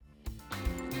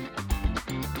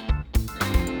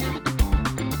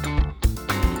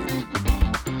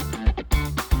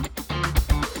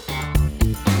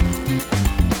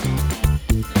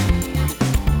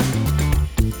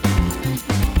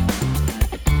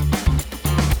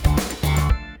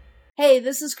Hey,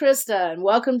 this is Krista, and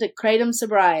welcome to Kratom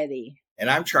Sobriety. And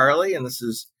I'm Charlie, and this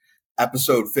is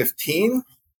episode 15.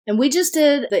 And we just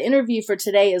did the interview for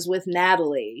today is with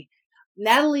Natalie.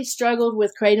 Natalie struggled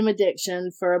with kratom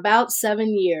addiction for about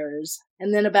 7 years,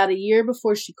 and then about a year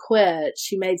before she quit,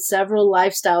 she made several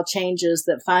lifestyle changes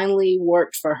that finally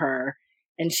worked for her.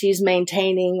 And she's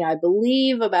maintaining, I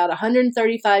believe, about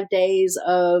 135 days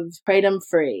of kratom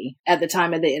free at the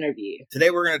time of the interview. Today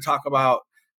we're going to talk about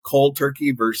cold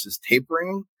turkey versus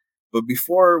tapering. But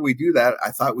before we do that, I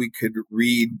thought we could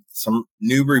read some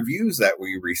new reviews that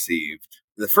we received.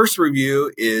 The first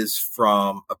review is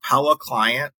from a Pella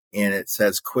client, and it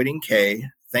says, Quitting K,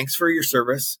 thanks for your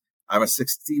service. I'm a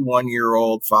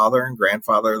 61-year-old father and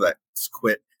grandfather that's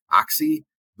quit oxy,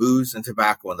 booze, and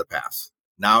tobacco in the past.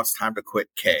 Now it's time to quit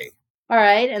K. All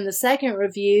right, and the second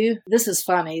review, this is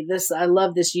funny. I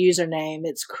love this username.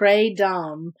 It's Cray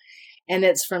Dumb. And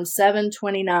it's from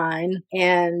 7/29,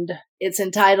 and it's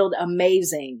entitled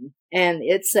Amazing. And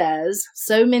it says,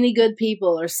 so many good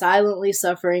people are silently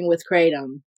suffering with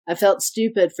kratom. I felt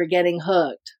stupid for getting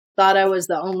hooked. Thought I was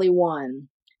the only one.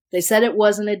 They said it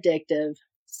wasn't addictive.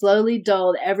 Slowly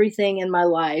dulled everything in my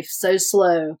life. So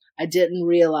slow, I didn't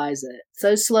realize it.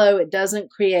 So slow, it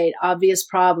doesn't create obvious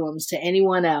problems to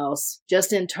anyone else.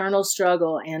 Just internal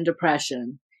struggle and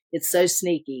depression. It's so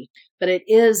sneaky. But it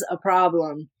is a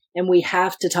problem. And we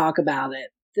have to talk about it.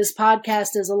 This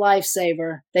podcast is a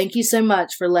lifesaver. Thank you so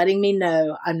much for letting me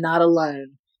know I'm not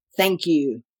alone. Thank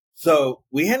you. So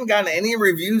we hadn't gotten any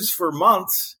reviews for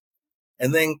months.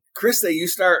 And then, Krista, you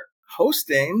start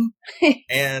hosting.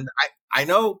 And I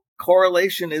know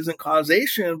correlation isn't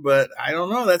causation, but I don't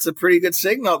know. That's a pretty good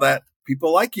signal that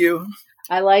people like you.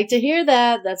 I like to hear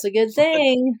that. That's a good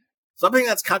thing. Something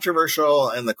that's controversial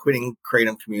in the quitting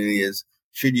kratom community is,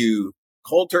 should you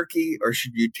cold turkey or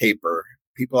should you taper?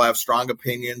 People have strong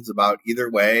opinions about either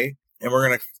way, and we're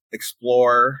going to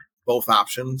explore both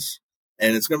options.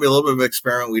 And it's going to be a little bit of an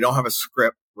experiment. We don't have a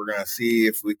script. We're going to see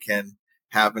if we can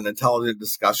have an intelligent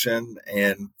discussion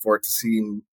and for it to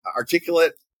seem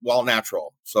articulate while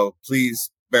natural. So please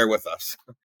bear with us.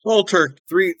 Cold turkey,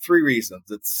 three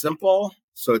reasons. It's simple,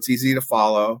 so it's easy to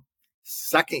follow.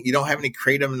 Second, you don't have any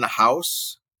kratom in the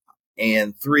house.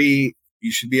 And 3,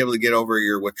 you should be able to get over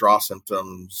your withdrawal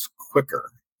symptoms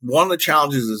quicker. One of the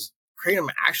challenges is kratom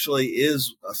actually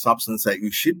is a substance that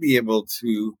you should be able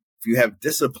to, if you have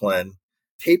discipline,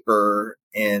 taper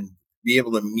and be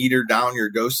able to meter down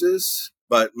your doses.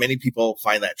 But many people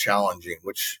find that challenging,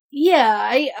 Yeah,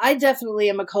 I definitely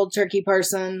am a cold turkey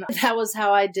person. That was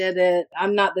how I did it.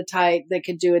 I'm not the type that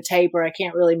could do a taper. I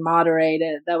can't really moderate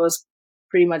it. That was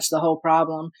pretty much the whole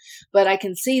problem. But I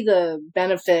can see the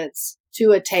benefits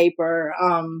to a taper.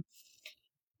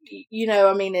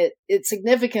 It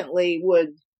significantly would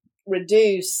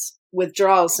reduce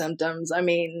withdrawal symptoms. I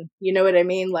mean, you know what I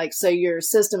mean? Like, so your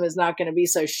system is not going to be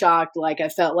so shocked like I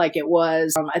felt like it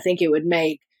was. I think it would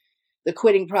make the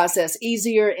quitting process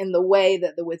easier in the way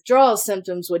that the withdrawal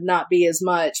symptoms would not be as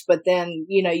much. But then,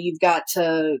 you've got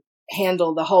to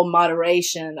handle the whole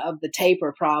moderation of the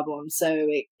taper problem. So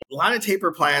a lot of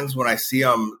taper plans, when I see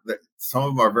them, some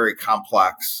of them are very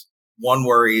complex. One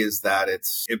worry is that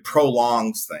it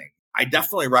prolongs things. I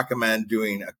definitely recommend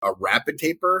doing a rapid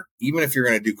taper. Even if you're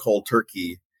going to do cold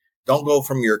turkey, don't go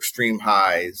from your extreme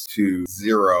highs to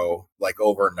 0 like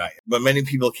overnight. But many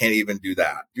people can't even do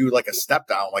that. Do like a step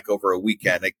down like over a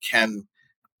weekend. It can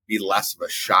be less of a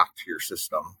shock to your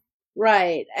system.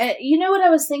 Right. You know what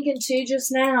I was thinking too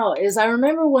just now is I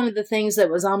remember one of the things that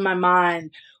was on my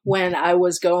mind when I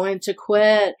was going to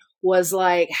quit was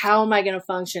like, how am I going to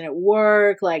function at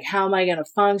work? Like, how am I going to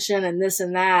function and this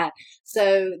and that?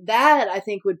 So that I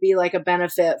think would be like a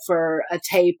benefit for a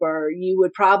taper.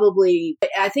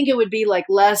 I think it would be like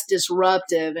less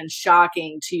disruptive and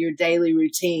shocking to your daily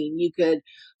routine. You could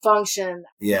function.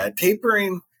 Yeah.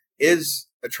 Tapering is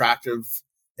attractive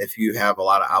if you have a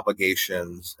lot of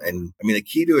obligations. And I mean, the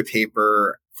key to a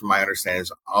taper, from my understanding,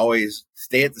 is always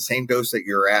stay at the same dose that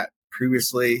you're at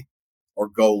previously or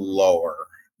go lower.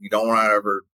 You don't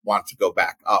ever want to go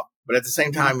back up. But at the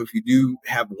same time, if you do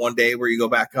have one day where you go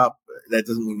back up, that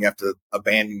doesn't mean you have to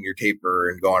abandon your taper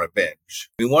and go on a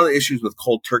binge. I mean, one of the issues with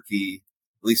cold turkey,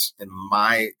 at least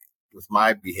with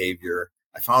my behavior,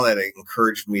 I found that it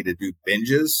encouraged me to do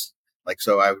binges. Like,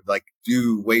 so I would like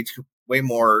do way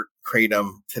more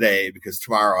kratom today because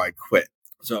tomorrow I'd quit.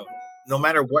 So no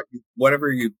matter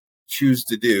whatever you choose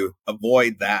to do,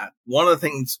 avoid that. One of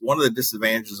the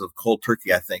disadvantages of cold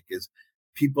turkey, I think, is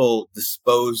people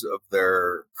dispose of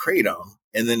their kratom,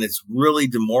 and then it's really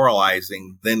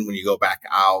demoralizing then when you go back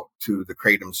out to the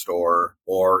kratom store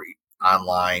or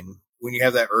online when you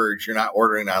have that urge, you're not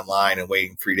ordering online and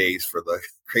waiting 3 days for the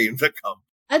kratom to come.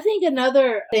 I think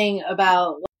another thing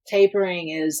about tapering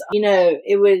is,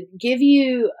 it would give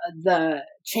you the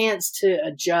chance to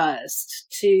adjust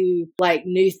to like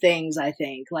new things. I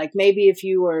think like maybe if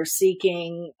you were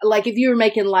seeking, like if you were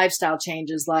making lifestyle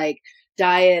changes, like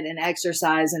diet and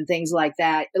exercise and things like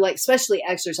that, like especially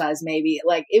exercise, maybe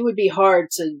like it would be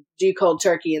hard to do cold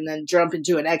turkey and then jump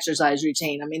into an exercise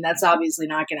routine. I mean, that's obviously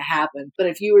not going to happen. But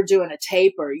if you were doing a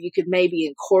taper, you could maybe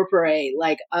incorporate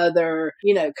like other,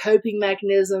 coping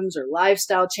mechanisms or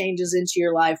lifestyle changes into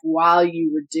your life while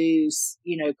you reduce,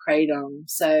 kratom.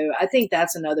 So I think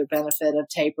that's another benefit of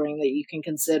tapering that you can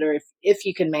consider if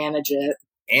you can manage it.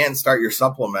 And start your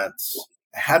supplements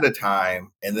ahead of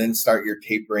time and then start your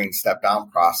tapering step down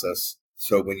process.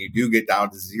 So when you do get down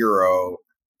to zero,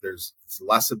 there's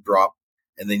less of drop,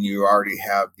 and then you already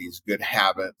have these good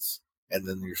habits, and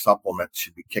then your supplements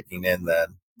should be kicking in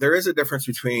then. There is a difference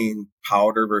between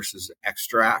powder versus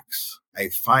extracts. I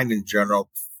find in general,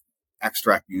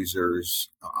 extract users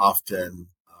often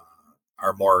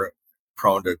are more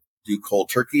prone to do cold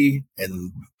turkey,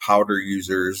 and powder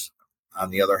users,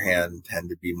 on the other hand, tend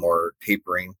to be more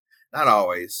tapering. Not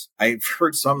always. I've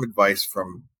heard some advice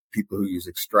from people who use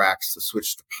extracts to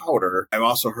switch to powder. I've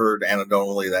also heard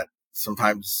anecdotally that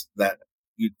sometimes that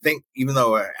you'd think, even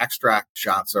though extract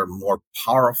shots are more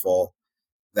powerful,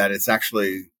 that it's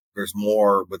actually, there's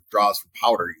more withdrawals from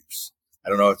powder use. I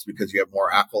don't know if it's because you have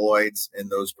more alkaloids in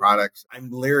those products. I'm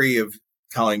leery of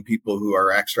telling people who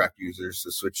are extract users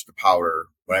to switch to powder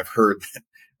when I've heard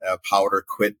that powder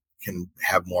quit can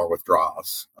have more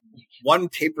withdrawals. One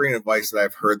tapering advice that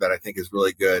I've heard that I think is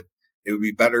really good, it would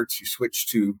be better to switch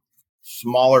to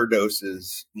smaller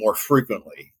doses more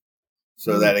frequently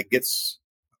so that it gets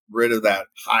rid of that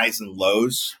highs and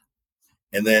lows.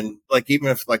 And then like, even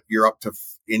if like you're up to,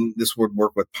 this would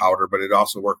work with powder, but it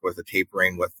also work with a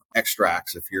tapering with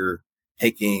extracts. If you're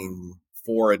taking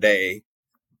 4 a day,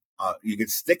 you could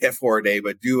stick at 4 a day,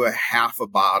 but do a half a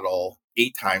bottle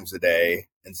 8 times a day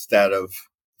instead of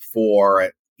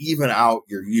 4, even out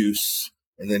your use,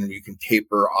 and then you can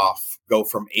taper off, go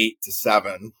from 8 to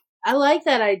 7. I like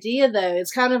that idea though.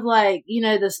 It's kind of like,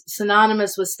 the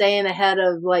synonymous with staying ahead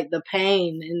of like the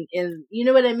pain and you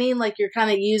know what I mean? Like you're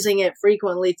kind of using it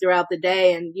frequently throughout the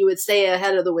day and you would stay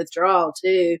ahead of the withdrawal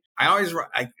too.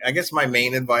 I guess my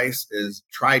main advice is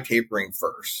try tapering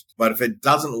first, but if it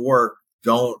doesn't work,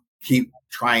 don't keep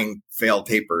trying failed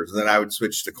tapers. Then I would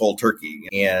switch to cold turkey.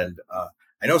 And,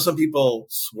 I know some people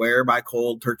swear by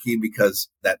cold turkey because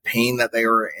that pain that they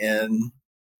were in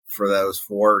for those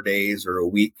 4 days or a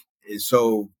week is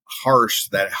so harsh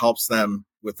that it helps them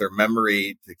with their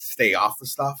memory to stay off the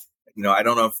stuff. I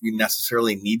don't know if you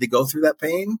necessarily need to go through that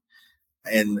pain.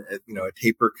 And, a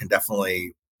taper can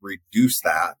definitely reduce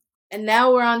that. And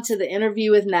now we're on to the interview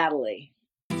with Natalie.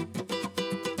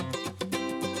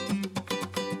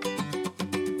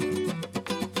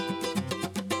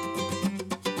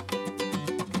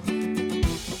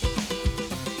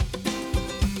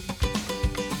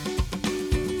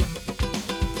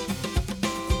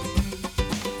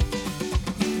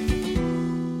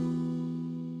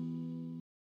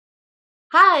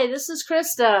 Hi, this is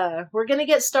Krista. We're going to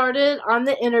get started on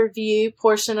the interview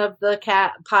portion of the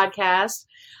podcast.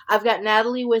 I've got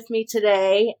Natalie with me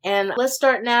today, and let's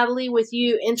start, Natalie, with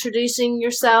you introducing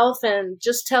yourself and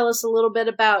just tell us a little bit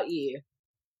about you.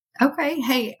 Okay.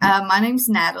 Hey, my name's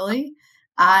Natalie.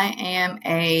 I am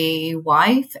a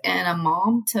wife and a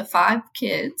mom to 5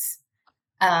 kids.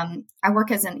 I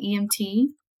work as an EMT.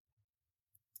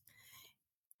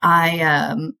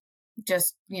 I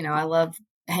just, I love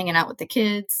hanging out with the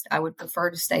kids. I would prefer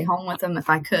to stay home with them if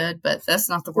I could, but that's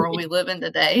not the world we live in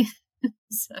today.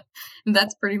 So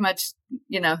that's pretty much,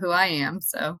 who I am.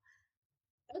 So.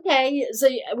 Okay. So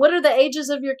what are the ages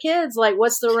of your kids? Like,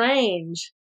 what's the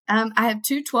range? I have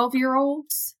 2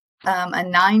 12-year-olds, a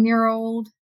 9-year-old,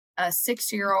 a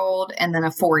 6-year-old, and then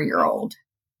a 4-year-old.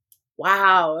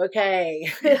 Wow.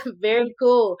 Okay. Very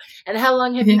cool. And how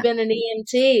long have you been an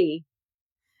EMT?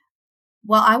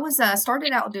 Well, I was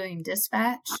started out doing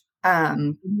dispatch.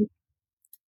 7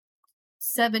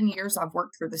 years I've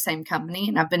worked for the same company,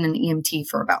 and I've been an EMT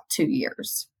for about 2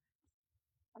 years.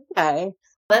 Okay.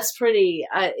 That's pretty,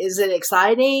 is it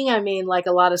exciting? I mean, like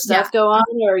a lot of stuff go on,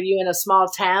 or are you in a small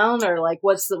town, or like,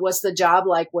 what's the job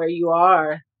like where you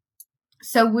are?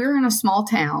 So we're in a small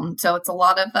town. So it's a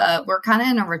lot of, we're kind of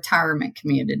in a retirement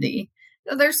community.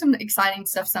 So there's some exciting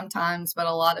stuff sometimes, but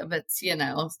a lot of it's,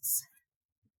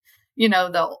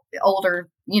 the older,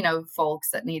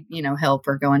 folks that need, help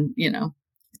or going, to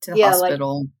the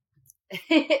hospital.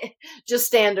 Like, just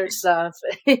standard stuff.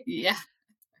 Yeah.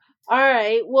 All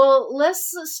right. Well,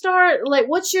 let's start. Like,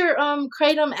 what's your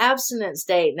kratom abstinence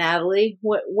date, Natalie?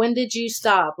 When did you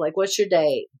stop? Like, what's your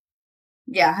date?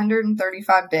 Yeah,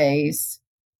 135 days.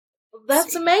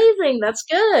 That's amazing. That's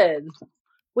good.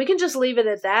 We can just leave it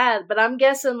at that, but I'm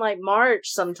guessing like March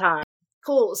sometime.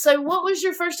 Cool. So what was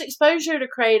your first exposure to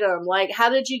kratom? Like, how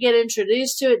did you get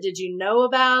introduced to it? Did you know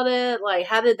about it? Like,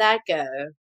 how did that go?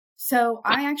 So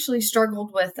I actually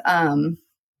struggled with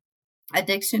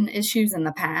addiction issues in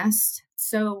the past.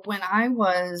 So when I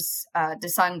was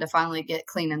deciding to finally get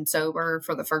clean and sober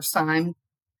for the first time,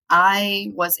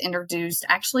 I was introduced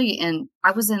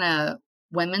I was in a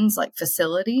women's like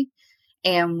facility,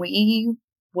 and we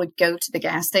would go to the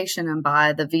gas station and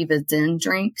buy the Viva Zen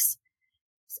drinks.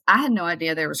 I had no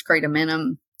idea there was kratom in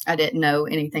them. I didn't know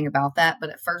anything about that, but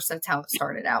at first that's how it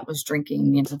started out, was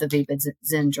drinking, the Viva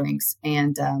Zen drinks.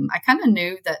 And I kind of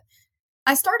knew that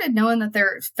I started knowing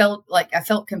that I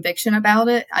felt conviction about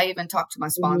it. I even talked to my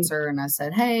sponsor and I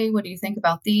said, hey, what do you think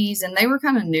about these? And they were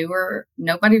kind of newer.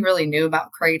 Nobody really knew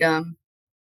about kratom.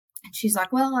 And she's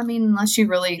like, well, I mean, unless you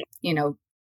really,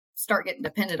 start getting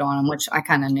dependent on them, which I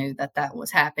kind of knew that was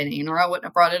happening, or I wouldn't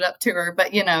have brought it up to her.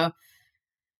 But,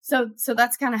 so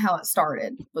that's kind of how it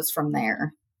started, was from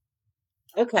there.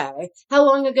 Okay. How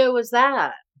long ago was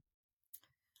that?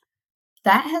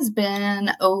 That has been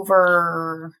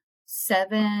over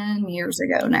 7 years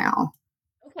ago now.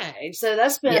 Okay. So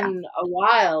that's been a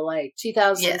while, like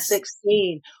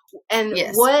 2016. Yes. And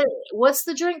what's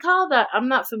the drink called? I'm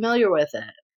not familiar with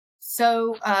it.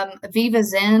 So Viva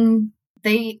Zen,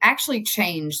 they actually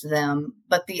changed them,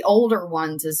 but the older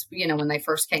ones is, when they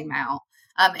first came out.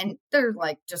 And they're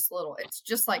like just little, it's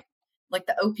just like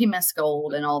the OP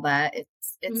Gold and all that.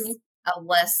 It's a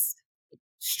less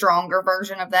stronger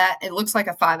version of that. It looks like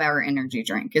a 5-hour energy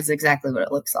drink is exactly what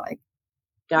it looks like.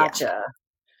 Gotcha. Yeah.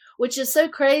 Which is so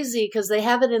crazy because they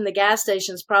have it in the gas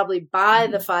stations probably by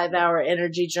the 5-hour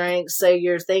energy drink. So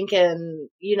you're thinking,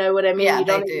 you know what I mean? Yeah, you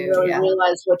don't even really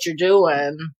realize what you're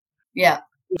doing. Yeah.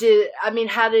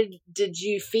 How did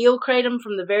you feel kratom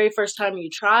from the very first time you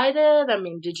tried it? I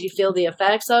mean, did you feel the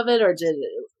effects of it, or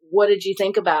what did you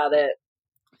think about it?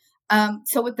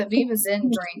 So with the Viva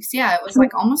Zen drinks, it was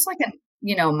like almost like a,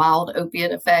 mild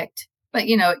opiate effect, but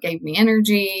it gave me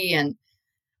energy, and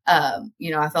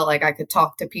I felt like I could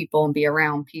talk to people and be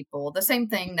around people. The same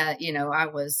thing that, I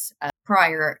was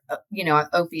prior, an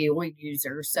opioid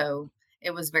user. So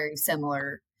it was very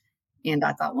similar. And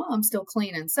I thought, well, I'm still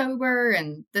clean and sober,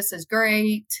 and this is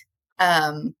great.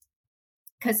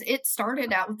 Because it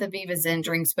started out with the Viva Zen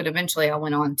drinks, but eventually I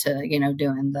went on to,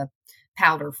 doing the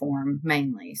powder form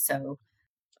mainly. So.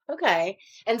 Okay.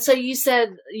 And so you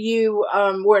said you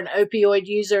were an opioid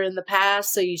user in the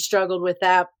past, so you struggled with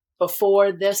that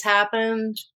before this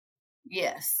happened?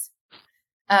 Yes.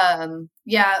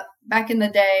 Back in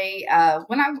the day,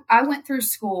 when I went through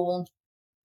school,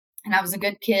 and I was a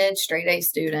good kid, straight A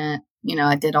student,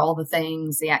 I did all the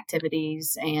things, the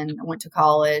activities, and I went to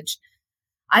college.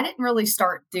 I didn't really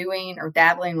start doing or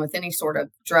dabbling with any sort of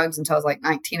drugs until I was like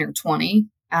 19 or 20.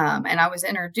 And I was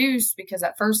introduced because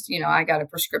at first, I got a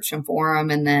prescription for them.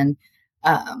 And then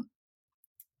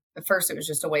at first it was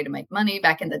just a way to make money.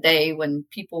 Back in the day when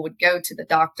people would go to the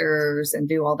doctors and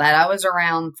do all that, I was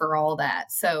around for all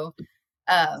that. So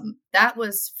that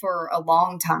was for a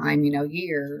long time,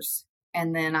 years.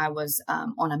 And then I was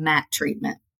on a MAT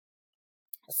treatment.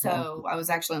 So I was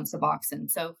actually on Suboxone.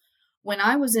 So when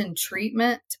I was in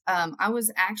treatment, I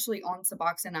was actually on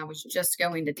Suboxone. I was just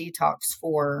going to detox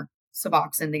for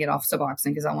Suboxone to get off Suboxone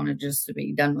because I wanted just to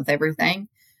be done with everything.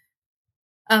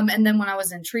 And then when I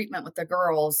was in treatment with the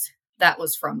girls, that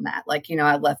was from that. Like,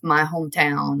 I left my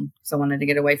hometown because I wanted to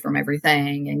get away from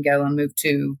everything and go and move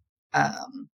to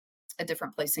a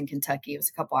different place in Kentucky. It was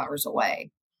a couple hours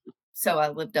away. So I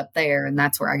lived up there, and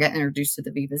that's where I got introduced to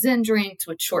the Viva Zen drinks,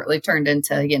 which shortly turned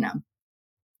into,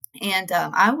 and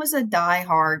I was a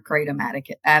diehard kratom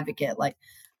advocate. Like,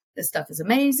 this stuff is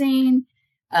amazing.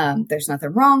 There's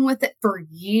nothing wrong with it for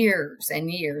years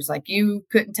and years. Like, you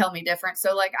couldn't tell me different.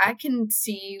 So like, I can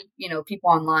see,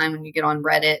 people online when you get on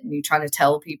Reddit and you try to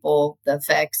tell people the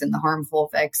effects and the harmful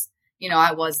effects,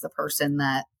 I was the person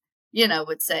that,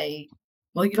 would say,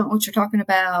 well, you don't know what you're talking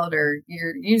about, or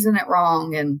you're using it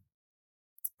wrong. And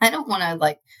I don't want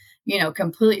to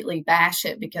completely bash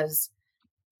it, because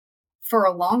for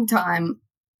a long time,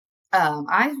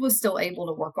 I was still able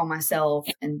to work on myself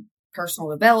and personal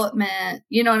development,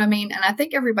 you know what I mean? And I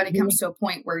think everybody comes to a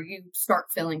point where you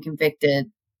start feeling convicted,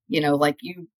 like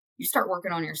you start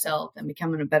working on yourself and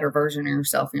becoming a better version of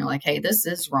yourself. And you're like, hey, this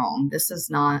is wrong. This is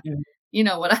not,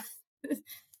 what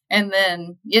and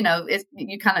then, you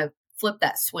kind of flip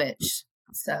that switch.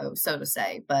 so to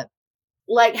say. But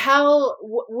like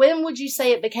when would you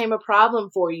say it became a problem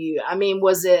for you? I mean,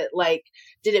 was it like,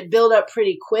 did it build up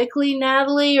pretty quickly,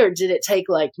 Natalie, or did it take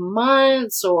like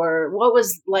months, or what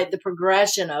was like the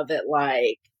progression of it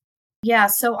like? Yeah,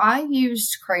 so I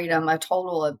used Kratom a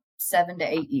total of 7 to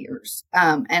 8 years.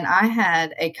 And I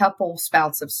had a couple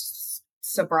spouts of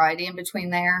sobriety in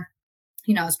between there.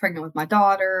 I was pregnant with my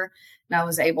daughter, and I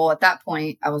was able, at that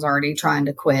point, I was already trying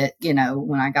to quit,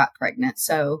 when I got pregnant.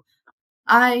 So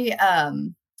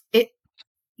it,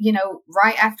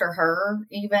 right after her,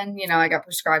 even, I got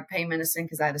prescribed pain medicine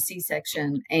because I had a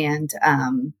C-section, and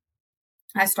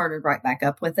I started right back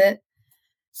up with it.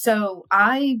 So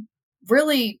I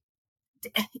really,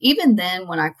 even then,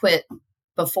 when I quit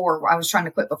before, I was trying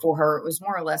to quit before her, it was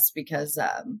more or less because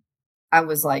I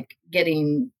was like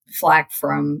getting flack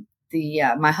from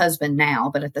my husband now,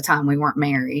 but at the time we weren't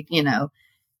married,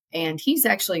 and he's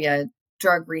actually a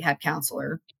drug rehab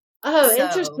counselor. Oh, So,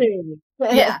 interesting.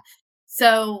 yeah.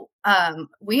 So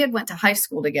we had went to high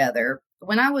school together.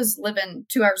 When I was living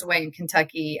 2 hours away in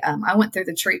Kentucky, I went through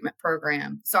the treatment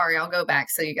program. Sorry, I'll go back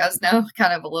so you guys know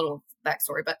kind of a little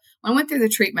backstory. But when I went through the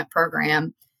treatment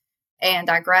program and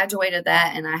I graduated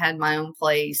that, and I had my own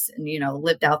place and,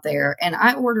 lived out there, and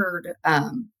I ordered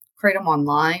Kratom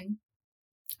online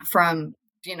from,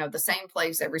 the same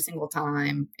place every single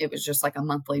time. It was just like a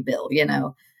monthly bill,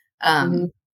 Mm-hmm.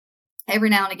 Every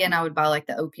now and again I would buy like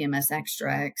the OPMS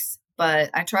extracts, but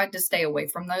I tried to stay away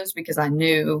from those because I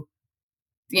knew,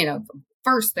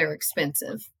 first they're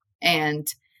expensive, and,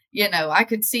 I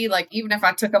could see like, even if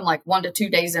I took them like 1 to 2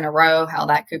 days in a row, how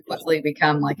that could quickly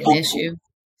become like an issue.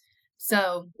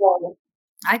 So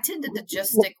I tended to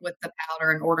just stick with the powder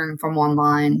and ordering from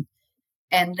online.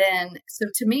 And then, so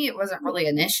to me, it wasn't really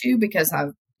an issue because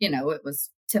it was,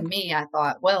 to me, I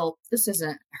thought, well, this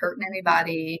isn't hurting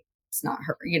anybody. It's not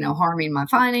harming my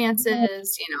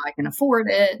finances. I can afford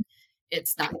it.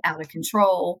 It's not out of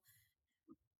control.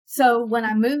 So when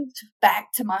I moved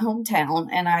back to my hometown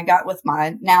and I got with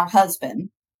my now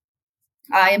husband,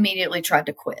 I immediately tried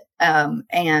to quit.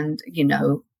 And,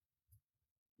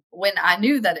 when I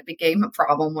knew that it became a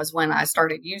problem was when I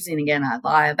started using again. I'd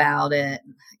lie about it,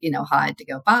 hide to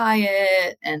go buy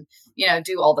it and,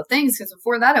 do all the things. Because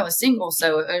before that I was single.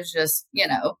 So it was just,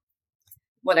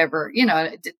 whatever,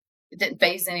 it didn't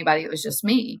faze anybody. It was just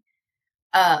me.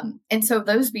 And so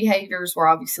those behaviors were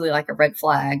obviously like a red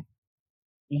flag.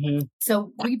 Mm-hmm.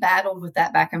 So we battled with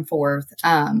that back and forth.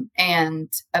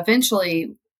 And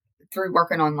eventually through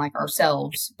working on like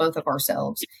ourselves, both of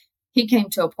ourselves, he came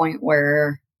to a point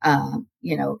where,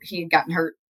 he had gotten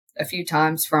hurt a few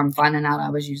times from finding out I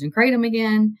was using Kratom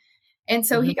again. And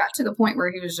so he got to the point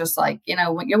where he was just like,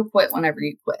 you'll quit whenever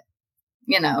you quit,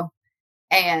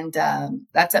 and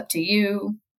that's up to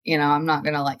you. I'm not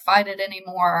going to like fight it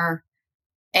anymore.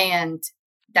 And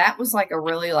that was like a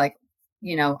really like,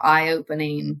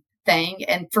 eye-opening thing.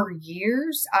 And for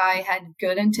years I had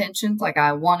good intentions. Like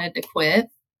I wanted to quit.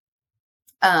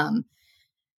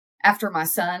 After my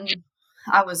son,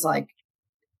 I was like,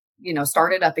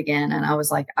 started up again. And I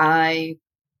was like,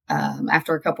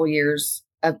 after a couple years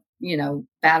of,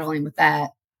 battling with that,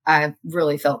 I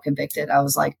really felt convicted. I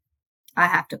was like, I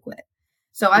have to quit.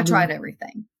 So I tried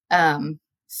everything.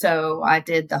 So I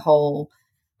did the whole,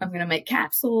 I'm going to make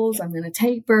capsules. I'm going to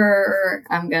taper.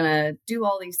 I'm going to do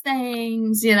all these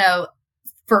things,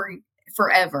 for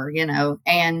forever,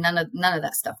 and none of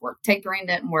that stuff worked. Tapering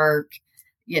didn't work.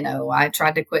 I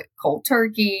tried to quit cold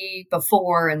turkey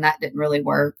before and that didn't really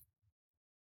work.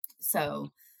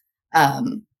 So,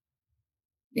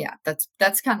 yeah,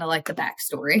 that's kind of like the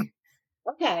backstory.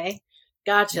 Okay.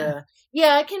 Gotcha.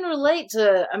 Yeah, I can relate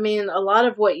to, a lot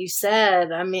of what you said.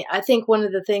 I think one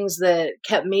of the things that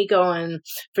kept me going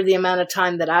for the amount of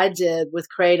time that I did with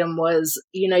Kratom was,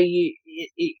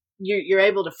 you're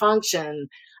able to function.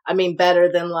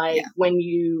 Better than like when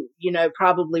you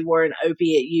probably were an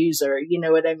opiate user, you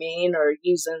know what I mean? Or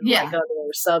using like other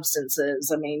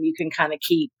substances. You can kind of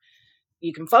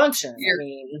you can function.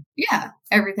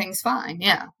 Everything's fine.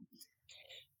 Yeah.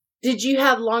 Did you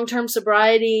have long-term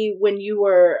sobriety when you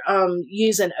were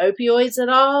using opioids at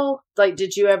all? Like,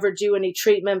 did you ever do any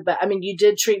treatment? But you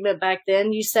did treatment back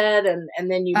then, you said, and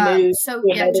then you moved. So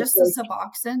yeah, just the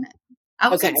Suboxone. I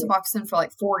was on Suboxone for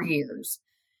like 4 years.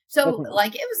 So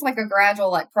like, it was like a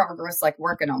gradual, like progress, like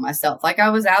working on myself. Like I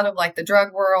was out of like the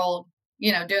drug world,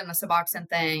 doing the Suboxone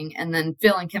thing and then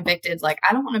feeling convicted. Like,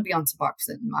 I don't want to be on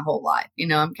Suboxone my whole life.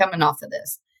 I'm coming off of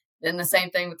this. Then the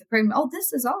same thing with the Kratom. Oh,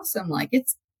 this is awesome. Like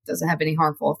doesn't have any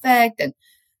harmful effect. And,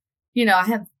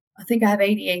 I think I have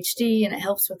ADHD and it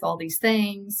helps with all these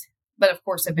things. But of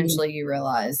course, eventually you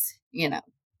realize,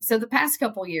 So the past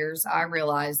couple years, I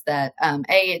realized that,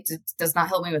 it does not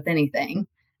help me with anything.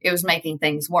 It was making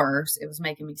things worse. It was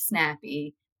making me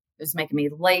snappy. It was making me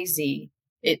lazy.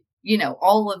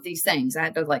 All of these things. I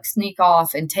had to like sneak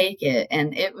off and take it.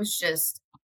 And it was just,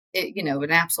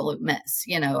 an absolute mess.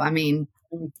 I mean,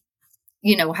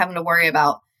 having to worry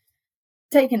about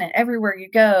taking it everywhere you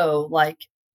go, like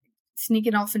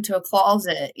sneaking off into a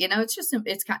closet.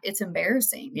 It's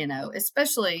embarrassing,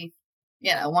 especially,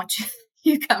 once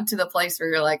you come to the place where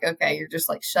you're like, okay, you're just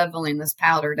like shoveling this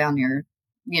powder down your,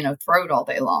 throat all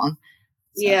day long.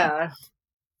 So. Yeah.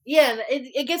 Yeah,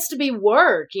 it gets to be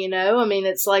work, I mean,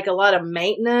 it's like a lot of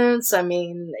maintenance. I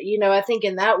mean, I think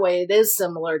in that way it is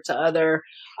similar to other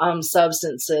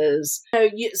substances.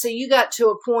 So you got to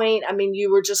a point, I mean,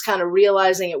 you were just kind of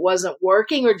realizing it wasn't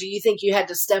working, or do you think you had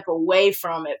to step away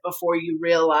from it before you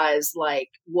realized like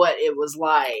what it was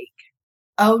like?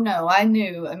 Oh no, I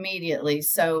knew immediately.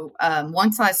 So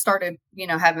once I started,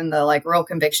 having the like real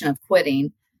conviction of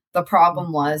quitting, the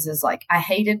problem is like I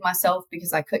hated myself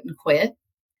because I couldn't quit.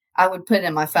 I would put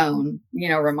in my phone,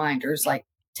 reminders like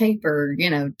taper,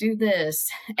 do this.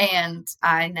 And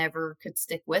I never could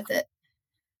stick with it.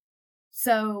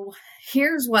 So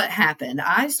here's what happened.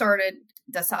 I started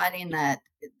deciding that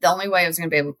the only way I was going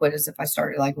to be able to quit is if I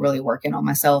started like really working on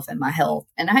myself and my health.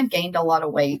 And I had gained a lot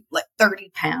of weight, like 30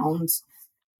 pounds.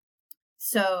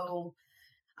 So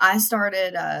I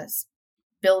started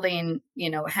building,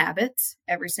 habits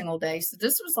every single day. So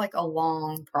this was like a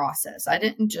long process. I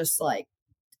didn't just like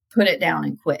put it down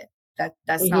and quit.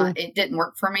 That's not, it didn't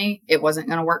work for me. It wasn't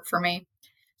going to work for me.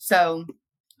 So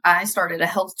I started a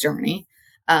health journey.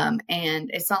 And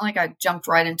it's not like I jumped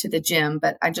right into the gym,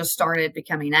 but I just started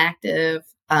becoming active.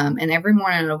 And every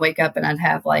morning I'd wake up and I'd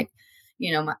have like,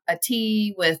 a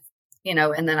tea with,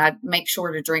 and then I'd make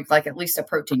sure to drink like at least a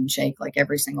protein shake, like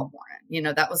every single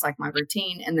morning. That was like my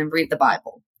routine, and then read the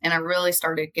Bible. And I really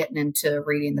started getting into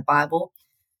reading the Bible.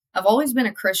 I've always been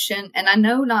a Christian, and I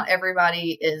know not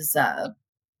everybody is, a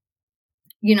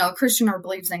Christian or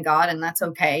believes in God, and that's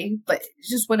okay. But it's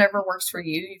just whatever works for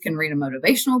you. You can read a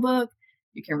motivational book.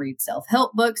 You can read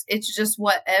self-help books. It's just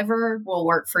whatever will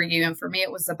work for you. And for me,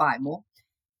 it was the Bible.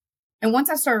 And once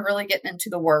I started really getting into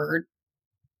the Word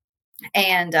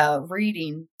and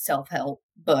reading self-help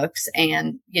books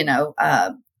and,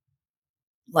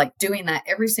 like doing that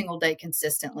every single day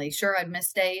consistently. Sure, I'd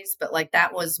miss days, but like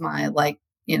that was my like,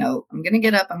 I'm going to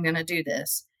get up, I'm going to do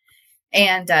this.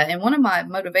 And in one of my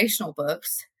motivational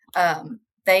books,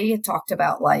 they had talked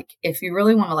about like, if you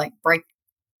really want to like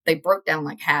they broke down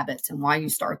like habits and why you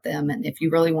start them. And if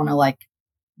you really want to like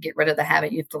get rid of the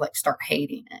habit, you have to like start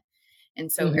hating it.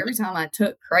 And so every time I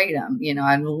took Kratom,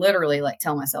 I literally like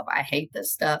tell myself, I hate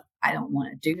this stuff. I don't want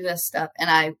to do this stuff.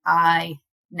 And I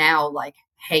now like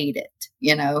hate it,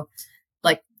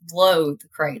 like loathe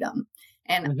Kratom.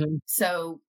 And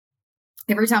so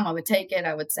every time I would take it,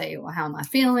 I would say, well, how am I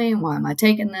feeling? Why am I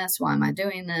taking this? Why am I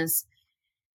doing this?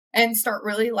 And start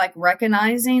really like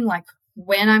recognizing like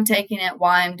when I'm taking it,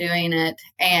 why I'm doing it,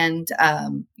 and,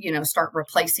 start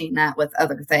replacing that with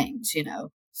other things,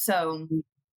 So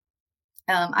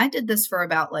I did this for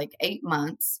about like 8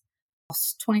 months. I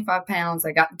lost 25 pounds.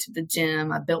 I got into the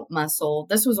gym. I built muscle.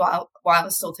 This was while I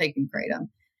was still taking Kratom.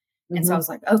 And so I was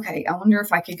like, okay, I wonder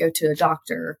if I could go to a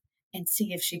doctor and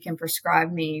see if she can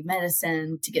prescribe me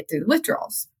medicine to get through the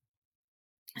withdrawals.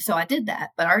 So I did that,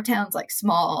 but our town's like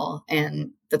small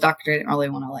and the doctor didn't really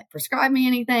want to like prescribe me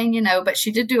anything, but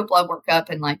she did do a blood workup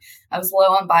and like I was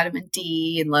low on vitamin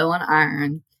D and low on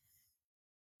iron.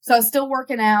 So I was still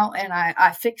working out and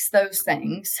I fixed those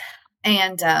things.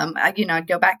 And, I'd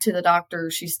go back to the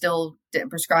doctor. She still didn't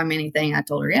prescribe me anything. I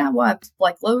told her, yeah, well, I've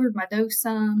like lowered my dose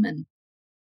some. And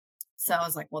so I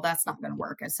was like, well, that's not going to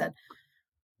work. I said,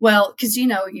 well, cause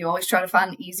you always try to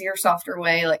find an easier, softer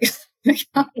way. Like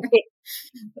I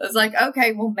was like,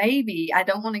 okay, well, maybe I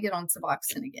don't want to get on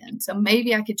Suboxone again. So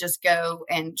maybe I could just go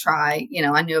and try,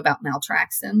 I knew about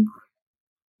naltrexone,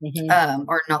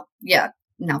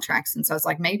 naltrexone. So I was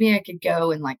like, maybe I could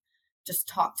go and like just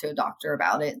talk to a doctor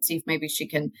about it and see if maybe she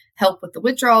can help with the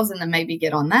withdrawals and then maybe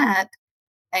get on that.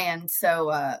 And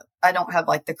so I don't have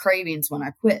like the cravings when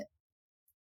I quit.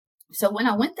 So when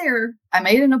I went there, I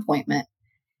made an appointment.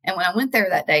 And when I went there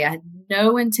that day, I had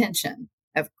no intention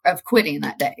of quitting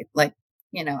that day. Like,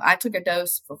 I took a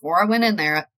dose before I went in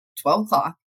there at 12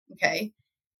 o'clock. Okay.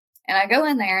 And I go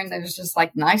in there and there's just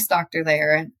like nice doctor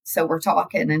there. And so we're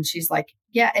talking and she's like,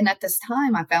 yeah. And at this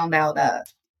time I found out,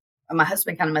 my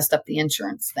husband kind of messed up the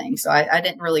insurance thing. So I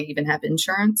didn't really even have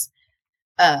insurance.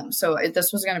 So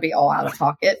this was going to be all out of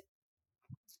pocket.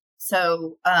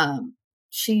 So,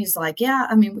 she's like, yeah,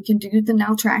 I mean, we can do the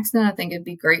naltrexone. I think it'd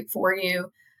be great for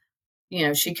you. You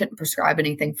know, she couldn't prescribe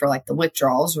anything for like the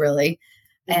withdrawals really.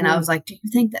 And I was like, do you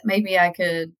think that maybe I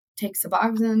could take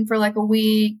Suboxone for like a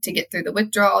week to get through the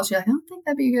withdrawals? She's like, I don't think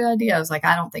that'd be a good idea. I was like,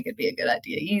 I don't think it'd be a good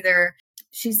idea either.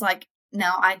 She's like,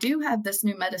 now I do have this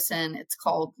new medicine. It's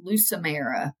called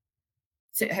Lucimera.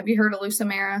 So, have you heard of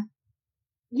Lucimera?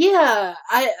 Yeah,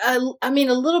 I mean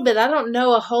a little bit. I don't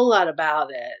know a whole lot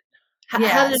about it. How did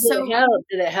it help?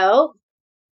 Did it help?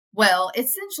 Well,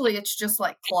 essentially, it's just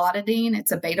like clotidine.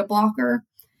 It's a beta blocker.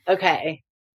 Okay.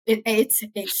 It's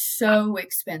so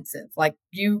expensive. Like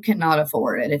you cannot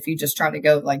afford it if you just try to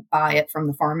go like buy it from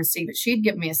the pharmacy. But she'd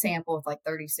give me a sample with like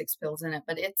 36 pills in it.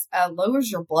 But it's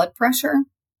lowers your blood pressure.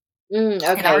 Okay.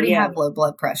 And I already have low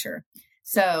blood pressure.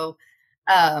 So,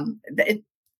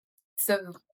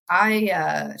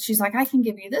 she's like, I can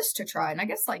give you this to try. And I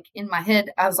guess like in my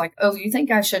head, I was like, oh, you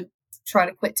think I should try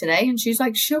to quit today? And she's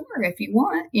like, sure, if you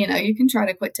want, you know, you can try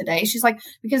to quit today. She's like,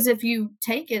 because if you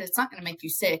take it, it's not going to make you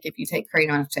sick if you take kratom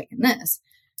after taking this.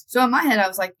 So in my head, I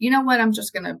was like, you know what? I'm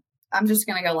just going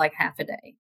to go like half a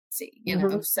day. See, you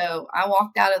know, so I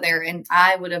walked out of there and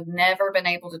I would have never been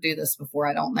able to do this before.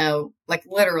 I don't know, like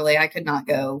literally I could not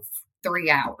go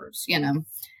 3 hours, you know,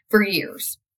 for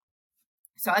years.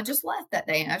 So I just left that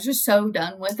day and I was just so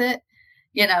done with it.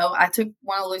 You know, I took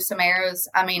one of Lucimera's.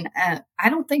 I mean, I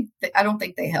don't think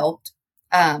they helped.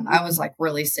 I was like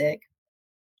really sick.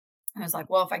 I was like,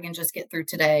 well, if I can just get through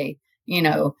today, you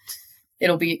know,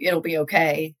 it'll be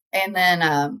okay. And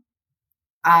then,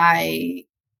 I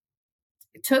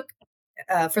took,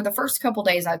 for the first couple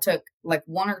days, I took like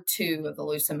 1 or 2 of the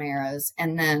Lucimera's.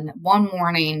 And then one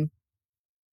morning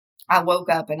I woke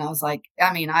up and I was like,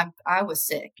 I mean, I was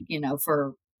sick, you know,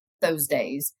 for those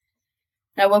days.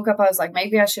 And I woke up, I was like,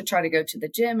 maybe I should try to go to the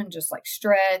gym and just like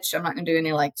stretch. I'm not going to do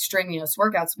any like strenuous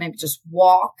workouts, maybe just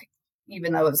walk,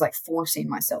 even though it was like forcing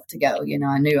myself to go. You know,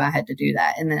 I knew I had to do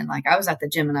that. And then like I was at the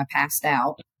gym and I passed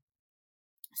out.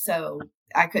 So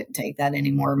I couldn't take that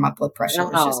anymore. My blood pressure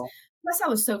was just, plus I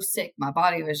was so sick. My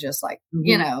body was just like,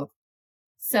 you know,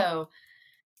 so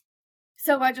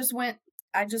I just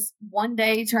one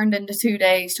day turned into 2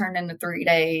 days, turned into 3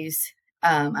 days.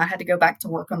 I had to go back to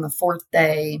work on the 4th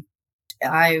day.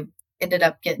 I ended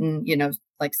up getting, you know,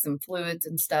 like some fluids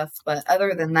and stuff. But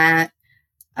other than that,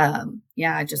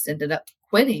 I just ended up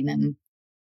quitting. And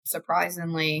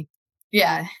surprisingly,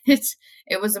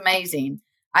 it was amazing.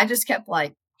 I just kept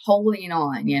like holding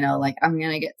on, you know, like I'm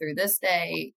going to get through this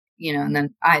day, you know, and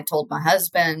then I told my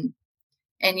husband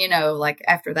and, you know, like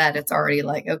after that, it's already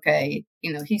like, okay,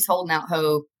 you know, he's holding out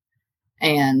hope.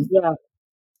 And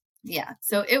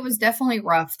so it was definitely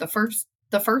rough. The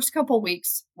first couple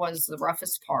weeks was the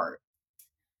roughest part,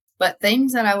 but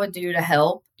things that I would do to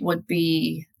help would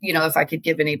be, you know, if I could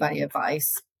give anybody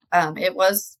advice, I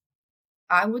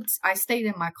stayed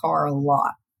in my car a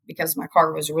lot because my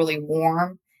car was really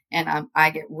warm and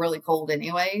I get really cold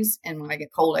anyways. And when I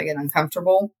get cold, I get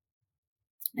uncomfortable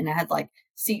and I had like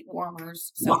seat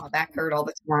warmers. So my back hurt all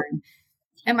the time.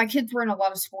 And my kids were in a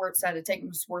lot of sports. I had to take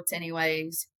them to sports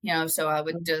anyways, you know, so I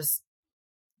would just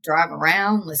drive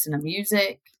around, listen to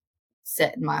music,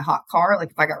 sit in my hot car. Like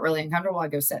if I got really uncomfortable,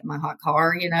 I'd go sit in my hot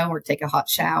car, you know, or take a hot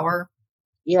shower.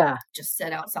 Yeah. Just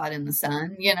sit outside in the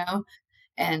sun, you know,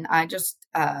 and I just,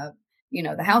 you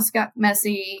know, the house got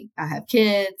messy. I have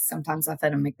kids. Sometimes I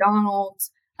fed them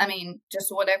McDonald's. I mean, just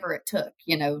whatever it took,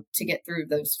 you know, to get through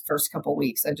those first couple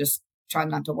weeks. I just tried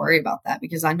not to worry about that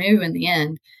because I knew in the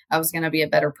end I was going to be a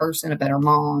better person, a better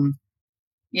mom.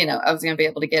 You know, I was going to be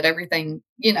able to get everything,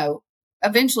 you know,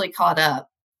 eventually caught up,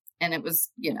 and it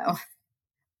was, you know,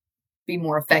 be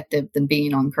more effective than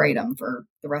being on kratom for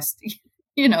the rest,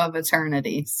 you know, of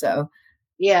eternity. So,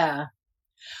 yeah.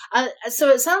 So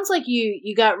it sounds like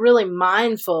you got really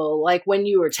mindful, like when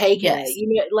you were taking it, you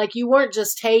know, like you weren't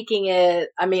just taking it,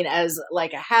 I mean, as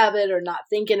like a habit or not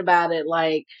thinking about it.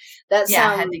 Like that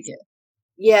sounds,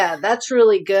 that's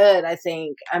really good. I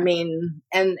think, I mean,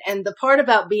 and the part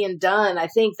about being done, I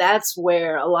think that's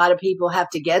where a lot of people have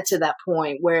to get to that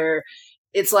point where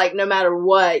it's like, no matter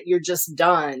what, you're just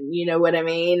done. You know what I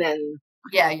mean? And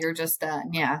you're just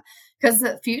done. Yeah. Cause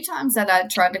the few times that I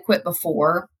tried to quit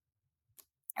before,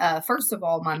 first of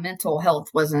all, my mental health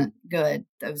wasn't good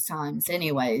those times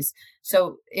anyways.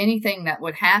 So anything that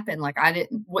would happen, like I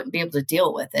wouldn't be able to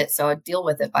deal with it. So I'd deal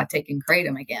with it by taking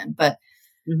kratom again. But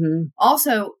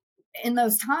also in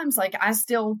those times, like I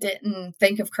still didn't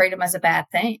think of kratom as a bad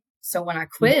thing. So when I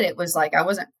quit, it was like, I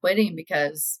wasn't quitting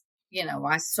because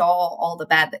I saw all the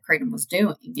bad that Kratom was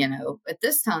doing, at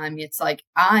this time, it's like,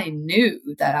 I knew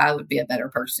that I would be a better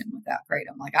person without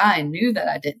Kratom. Like, I knew that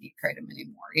I didn't need Kratom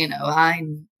anymore.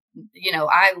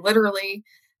 I literally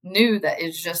knew that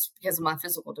it's just because of my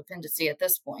physical dependency at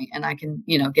this point, and I can,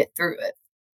 get through it.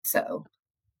 So.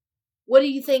 What do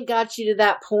you think got you to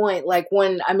that point? Like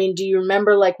do you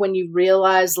remember like when you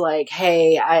realized like,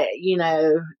 hey,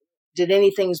 did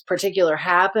anything particular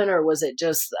happen, or was it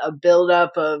just a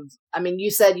buildup of,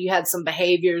 you said you had some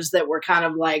behaviors that were kind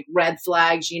of like red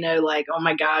flags, like, oh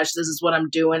my gosh, this is what I'm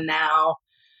doing now.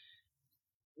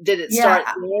 Did it start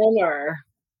then, or?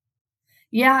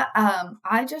 Yeah.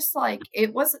 I just like,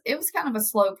 it was kind of a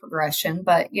slow progression,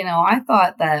 but, I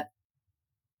thought that,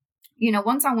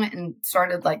 once I went and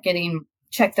started like getting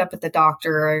checked up at the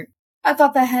doctor, I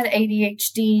thought that I had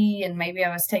ADHD and maybe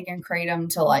I was taking Kratom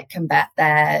to like combat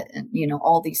that and,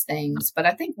 all these things. But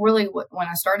I think really when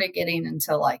I started getting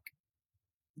into like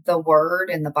the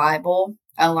word and the Bible,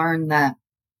 I learned that,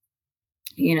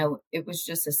 it was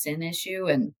just a sin issue,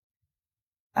 and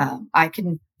I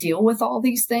can deal with all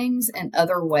these things in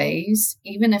other ways,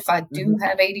 even if I do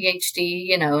have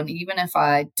ADHD, and even if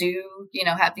I do,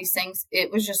 have these things,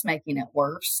 it was just making it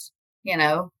worse,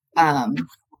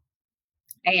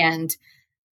 and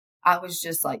I was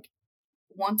just like,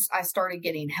 once I started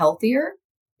getting healthier,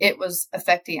 I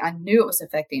knew it was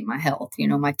affecting my health.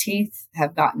 My teeth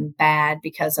have gotten bad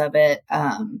because of it.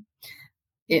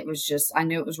 It was just, I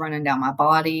knew it was running down my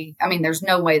body. There's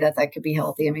no way that could be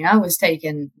healthy. I was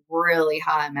taking really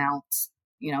high amounts,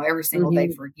 every single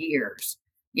day for years,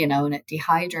 and it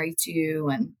dehydrates you.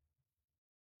 And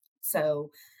so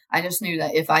I just knew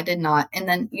that if I did not, and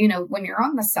then, when you're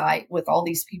on the site with all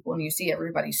these people and you see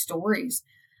everybody's stories,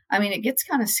 it gets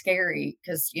kind of scary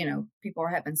because, people are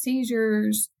having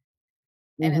seizures,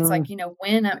 and it's like,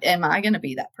 when am I going to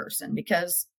be that person?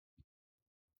 Because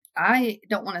I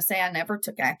don't want to say I never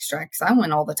took extracts. I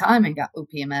went all the time and got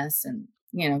OPMS and,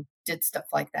 did stuff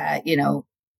like that,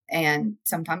 and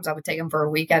sometimes I would take them for a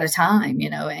week at a time,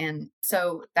 and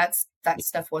so that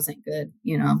stuff wasn't good,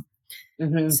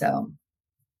 so.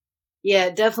 Yeah,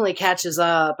 it definitely catches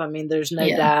up. There's no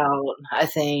doubt, I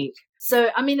think.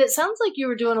 So, it sounds like you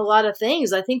were doing a lot of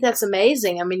things. I think that's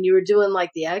amazing. You were doing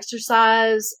like the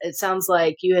exercise. It sounds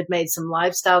like you had made some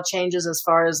lifestyle changes as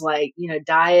far as like,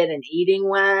 diet and eating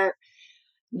went.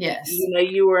 Yes.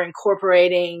 You were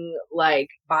incorporating like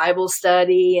Bible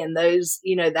study and those,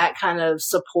 that kind of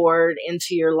support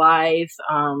into your life.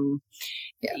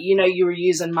 You were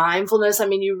using mindfulness.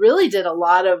 You really did a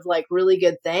lot of like really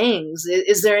good things.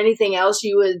 Is there anything else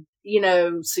you would,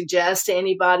 suggest to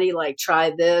anybody, like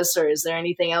try this, or is there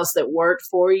anything else that worked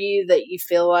for you that you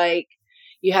feel like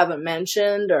you haven't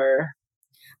mentioned, or?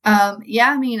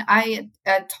 I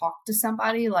had talked to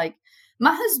somebody, like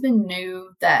my husband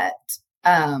knew that,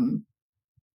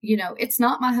 it's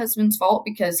not my husband's fault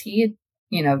because he had,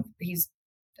 he's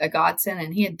a godsend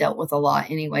and he had dealt with a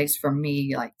lot anyways from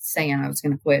me, like saying I was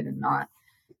going to quit and not,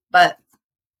 but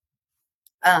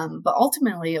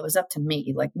ultimately it was up to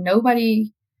me. Like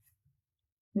nobody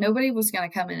was going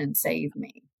to come in and save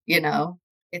me.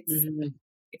 It's,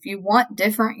 if you want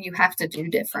different, you have to do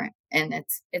different. And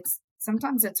it's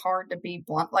sometimes it's hard to be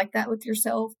blunt like that with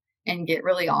yourself and get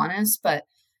really honest. But,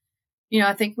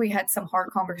 I think we had some hard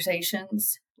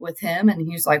conversations with him, and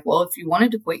he was like, well, if you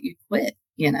wanted to quit, you quit,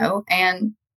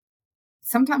 and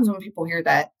sometimes when people hear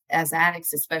that as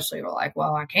addicts, especially, are like,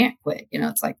 well, I can't quit.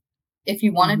 It's like, if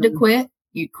you wanted to quit,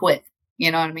 you quit.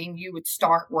 You know what I mean? You would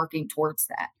start working towards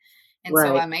that. And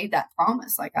so I made that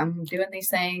promise, like, I'm doing these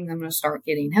things, I'm going to start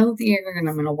getting healthier, and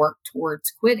I'm going to work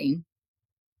towards quitting.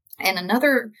 And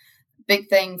another big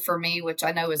thing for me, which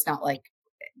I know is not like,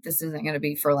 this isn't going to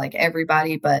be for like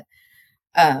everybody, but,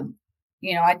 I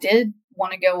did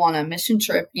want to go on a mission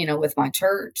trip, with my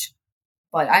church,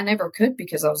 but I never could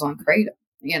because I was on Kratom,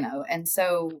 and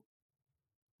so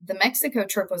the Mexico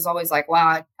trip was always like,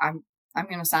 wow, I'm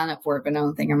going to sign up for it, but I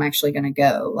don't think I'm actually going to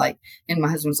go. Like, and my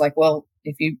husband was like, well,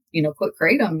 if you, quit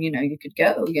Kratom, you could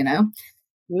go,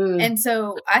 And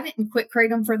so I didn't quit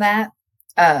Kratom for that.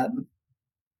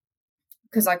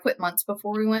 Because I quit months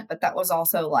before we went, but that was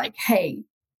also like, hey,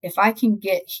 if I can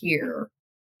get here,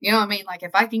 you know what I mean? Like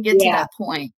if I can get to that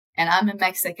point and I'm in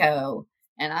Mexico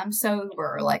and I'm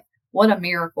sober, like what a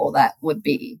miracle that would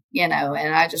be, and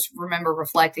I just remember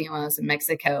reflecting when I was in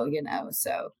Mexico,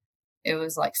 so it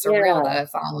was like surreal that I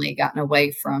finally gotten away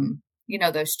from,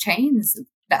 those chains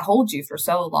that hold you for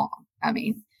so long.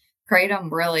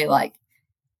 Kratom really like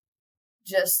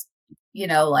just,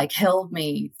 like held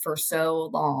me for so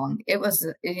long. It was,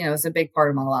 it was a big part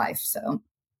of my life. So.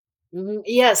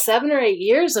 Yeah, 7 or 8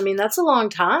 years. I mean, that's a long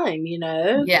time, you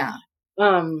know? Yeah.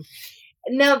 Um,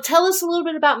 Now tell us a little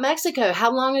bit about Mexico.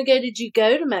 How long ago did you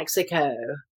go to Mexico?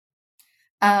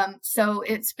 So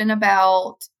it's been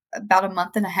about a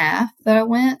month and a half that I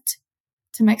went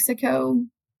to Mexico,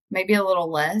 maybe a little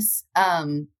less.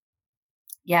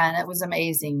 Yeah, and it was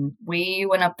amazing. We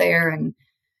went up there, and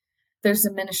there's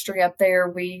a ministry up there.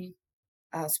 We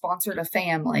sponsored a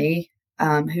family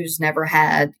who's never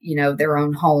had, their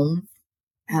own home.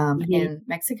 Hmm. And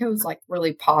Mexico is like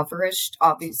really impoverished.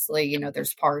 Obviously,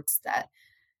 there's parts that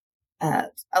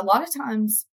a lot of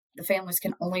times the families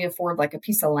can only afford like a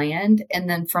piece of land. And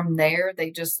then from there,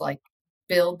 they just like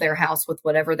build their house with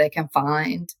whatever they can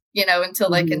find, until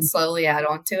they can Hmm. slowly add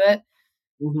on to it.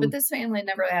 Hmm. But this family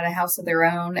never had a house of their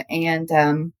own.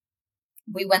 And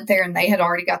we went there and they had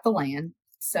already got the land.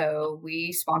 So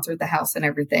we sponsored the house and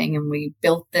everything. And we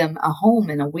built them a home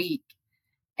in a week.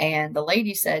 And the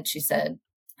lady said, she said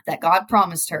that God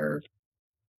promised her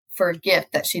for a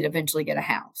gift that she'd eventually get a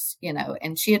house,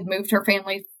 and she had moved her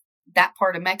family that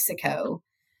part of Mexico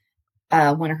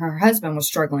when her husband was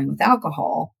struggling with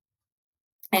alcohol.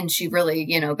 And she really,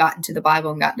 got into the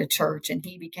Bible and got into church, and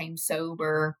he became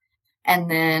sober. And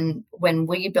then when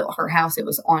we built her house, it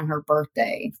was on her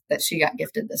birthday that she got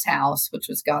gifted this house, which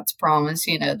was God's promise,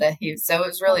 so it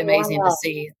was really Oh, amazing to wow.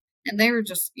 see. And they were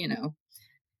just, it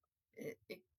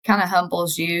kind of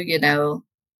humbles you,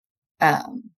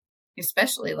 um,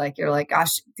 especially like you're like,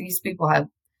 gosh, these people have,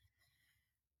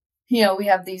 we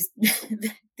have these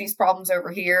these problems over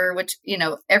here, which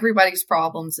everybody's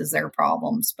problems is their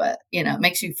problems, but it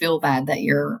makes you feel bad that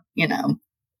you're,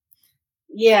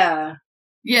 Yeah.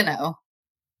 you know,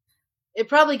 It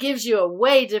probably gives you a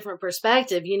way different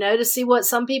perspective, to see what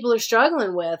some people are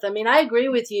struggling with. I mean, I agree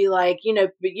with you. Like,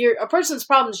 but a person's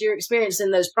problems, you're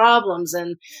experiencing those problems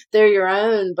and they're your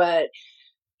own, but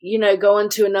going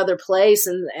to another place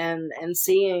and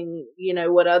seeing,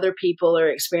 what other people are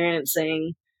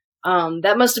experiencing.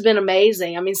 That must have been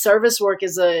amazing. I mean, service work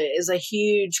is a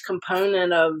huge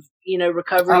component of,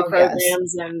 recovery oh yes,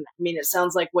 programs. And I mean, it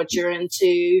sounds like what you're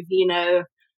into,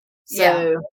 yeah,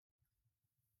 so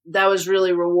that was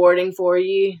really rewarding for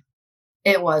you.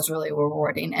 it was really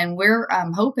rewarding. And we're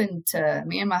hoping to,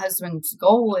 me and my husband's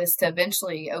goal is to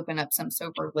eventually open up some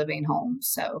sober living homes.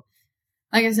 So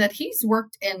like I said, he's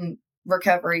worked in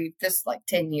recovery this like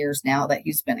 10 years now that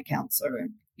he's been a counselor.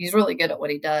 He's really good at what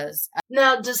he does.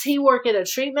 Now, does he work at a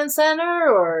treatment center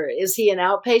or is he an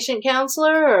outpatient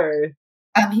counselor or?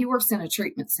 He works in a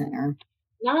treatment center.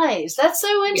 Nice. That's so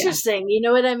Yeah. interesting. You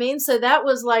know what I mean? So that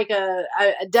was like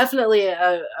definitely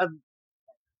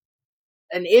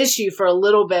an issue for a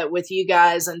little bit with you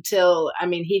guys until, I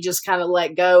mean, he just kind of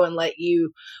let go and let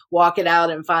you walk it out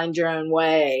and find your own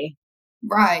way.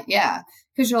 Right. Yeah.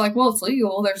 Because you're like, well, it's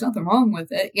legal. There's nothing wrong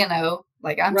with it.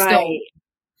 Like I'm still, Right.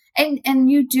 and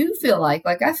you do feel like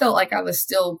I felt like I was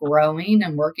still growing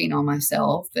and working on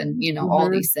myself and, all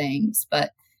Hmm. these things.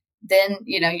 But then,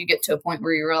 you get to a point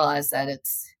where you realize that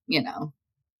it's,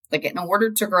 like in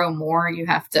order to grow more, you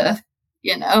have to,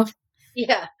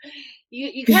 Yeah.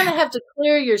 You kind of have to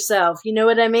clear yourself, you know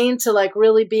what I mean? To like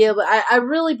really be able, I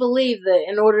really believe that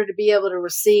in order to be able to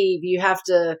receive, you have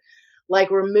to like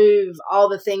remove all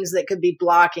the things that could be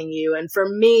blocking you. And for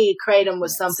me, Kratom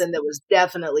was yes, something that was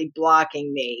definitely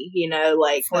blocking me,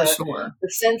 like for sure. the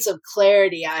sense of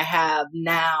clarity I have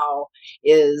now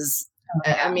is, Oh, I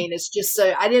yeah. mean, it's just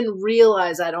so, I didn't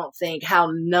realize, I don't think,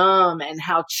 how numb and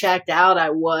how checked out I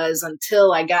was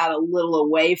until I got a little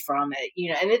away from it,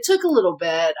 and it took a little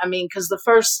bit. I mean, because the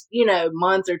first,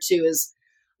 month or two is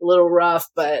a little rough,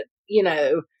 but,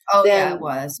 Oh, yeah, then it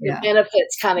was. the Yeah.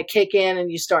 benefits kind of kick in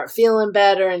and you start feeling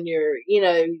better and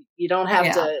you don't have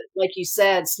Yeah. to, like you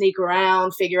said, sneak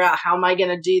around, figure out how am I going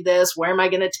to do this? Where am I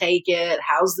going to take it?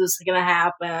 How's this going to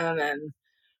happen? And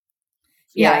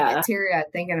Yeah. I yeah. get teary eyed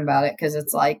thinking about it because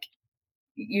it's like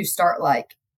you start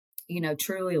like,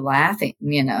 truly laughing,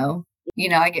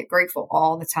 I get grateful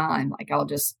all the time. Like I'll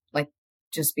just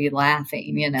be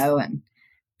laughing, and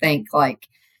think like,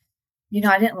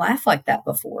 I didn't laugh like that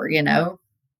before,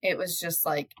 it was just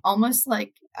like almost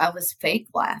like I was fake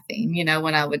laughing,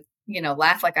 when I would,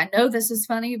 laugh like I know this is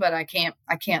funny, but I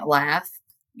can't laugh,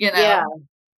 you Yeah. know?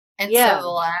 And so Yeah. the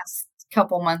last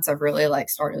couple months I've really like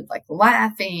started like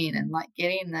laughing and like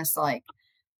getting this like,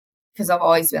 because I've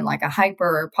always been like a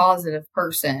hyper positive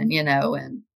person,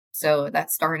 and so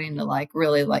that's starting to like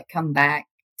really like come back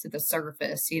to the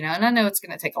surface, and I know it's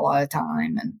going to take a lot of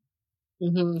time and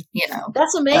Mm-hmm. you know.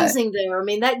 That's But amazing though. I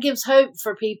mean, that gives hope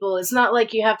for people. It's not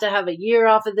like you have to have a year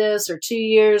off of this or 2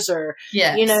 years or,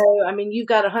 yes, I mean, you've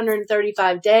got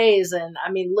 135 days and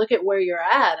I mean, look at where you're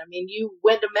at. I mean, you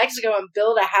went to Mexico and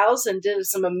built a house and did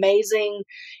some amazing,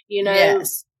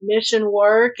 yes, mission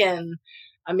work. And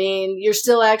I mean, you're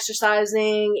still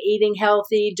exercising, eating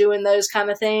healthy, doing those kind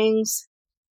of things.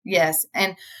 yes.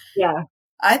 And Yeah.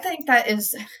 I think that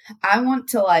is, I want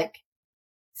to like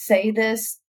say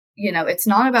this, it's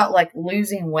not about like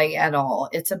losing weight at all.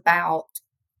 It's about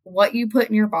what you put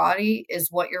in your body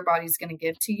is what your body's going to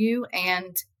give to you.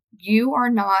 And you are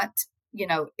not,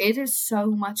 it is so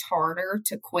much harder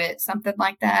to quit something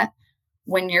like that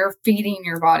when you're feeding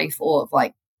your body full of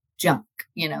like junk,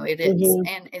 it is. Mm-hmm.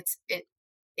 And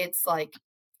it's like,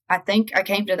 I think I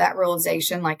came to that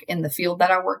realization, like in the field that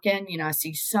I work in, I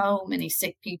see so many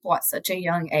sick people at such a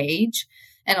young age.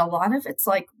 And a lot of it's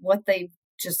like what they've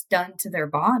just done to their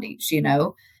bodies,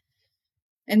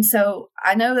 And so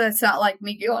I know that's not like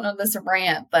me going on this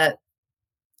rant, but,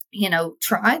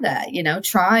 try that,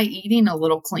 try eating a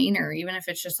little cleaner, even if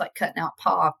it's just like cutting out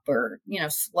pop or,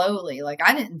 slowly. Like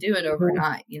I didn't do it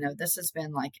overnight. This has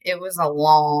been like, it was a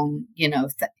long,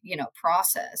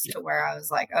 process to where I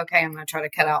was like, okay, I'm going to try to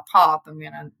cut out pop. I'm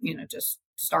going to, just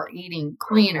start eating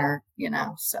cleaner,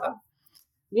 so.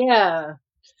 Yeah.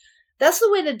 That's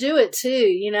the way to do it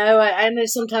too. I know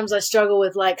sometimes I struggle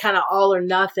with like kind of all or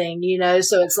nothing,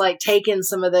 so it's like taking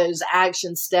some of those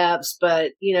action steps,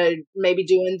 but, maybe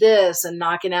doing this and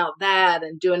knocking out that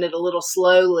and doing it a little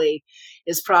slowly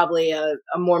is probably a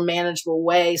more manageable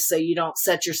way. So you don't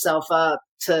set yourself up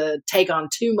to take on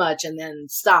too much and then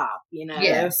stop,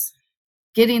 Yes.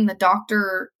 Getting the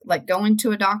doctor, like going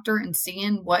to a doctor and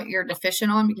seeing what you're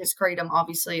deficient on, because kratom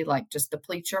obviously like just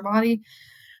depletes your body.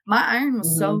 My iron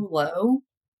was so low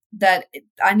that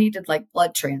I needed like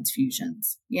blood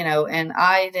transfusions, and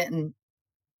I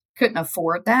couldn't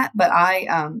afford that, but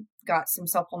I got some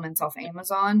supplements off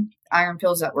Amazon, iron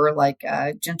pills that were like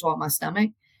gentle on my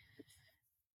stomach,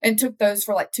 and took those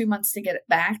for like 2 months to get it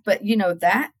back. But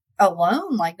that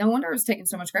alone, like no wonder I was taking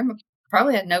so much kratom.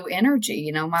 Probably had no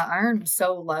energy. My iron was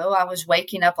so low. I was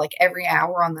waking up like every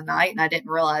hour on the night, and I didn't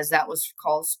realize that was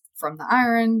caused from the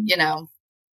iron,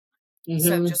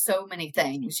 So just so many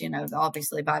things,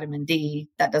 obviously vitamin D,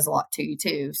 that does a lot to you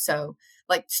too. So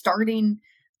like starting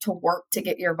to work to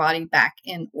get your body back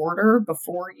in order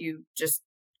before you just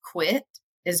quit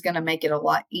is going to make it a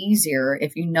lot easier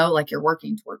if like you're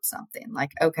working towards something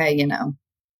like, okay,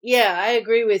 Yeah, I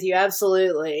agree with you.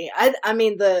 Absolutely. I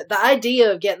mean, the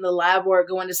idea of getting the lab work,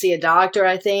 going to see a doctor,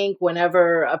 I think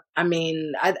whenever,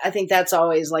 I think that's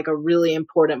always like a really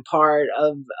important part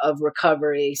of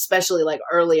recovery, especially like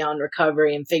early on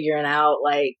recovery and figuring out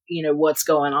like, what's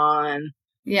going on.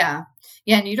 Yeah.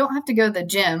 Yeah. And you don't have to go to the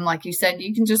gym. Like you said,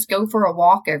 you can just go for a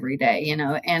walk every day,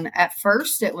 and at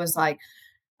first it was like,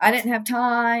 I didn't have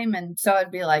time. And so I'd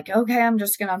be like, okay, I'm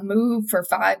just going to move for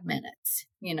 5 minutes,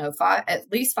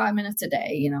 at least 5 minutes a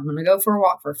day. I'm going to go for a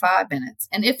walk for 5 minutes.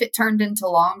 And if it turned into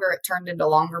longer, it turned into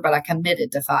longer, but I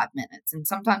committed to 5 minutes. And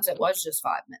sometimes it was just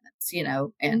 5 minutes,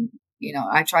 and,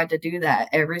 I tried to do that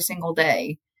every single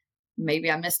day.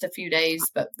 Maybe I missed a few days,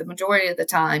 but the majority of the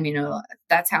time,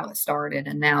 that's how it started.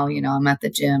 And now, I'm at the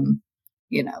gym,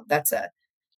 that's a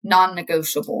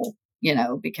non-negotiable,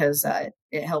 because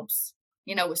it helps,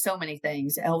 with so many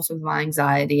things. It helps with my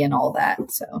anxiety and all that.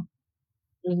 So.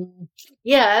 Mm-hmm.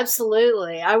 Yeah,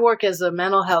 absolutely. I work as a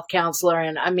mental health counselor,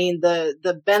 and I mean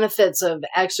the benefits of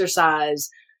exercise,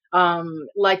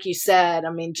 like you said,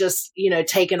 I mean just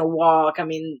taking a walk. I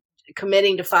mean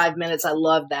committing to 5 minutes. I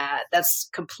love that. That's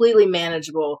completely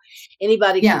manageable.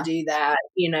 Anybody can do that,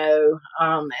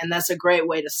 and that's a great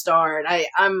way to start.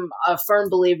 I'm a firm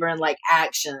believer in like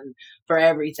action for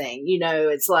everything.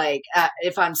 It's like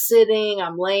if I'm sitting,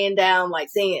 I'm laying down, like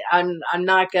I'm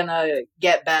not gonna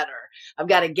get better. I've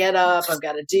got to get up. I've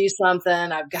got to do something.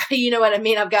 I've got, what I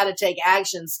mean? I've got to take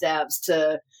action steps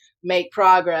to make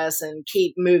progress and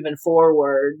keep moving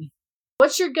forward.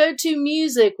 What's your go-to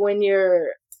music when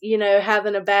you're,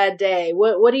 having a bad day?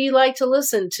 What do you like to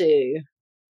listen to?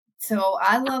 So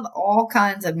I love all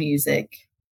kinds of music.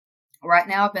 Right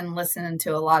now I've been listening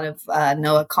to a lot of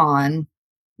Noah Kahan,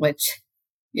 which,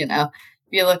 if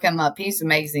you look him up, he's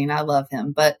amazing. I love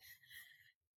him. But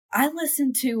I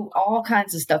listen to all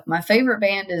kinds of stuff. My favorite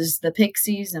band is the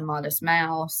Pixies and Modest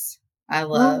Mouse. I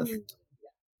love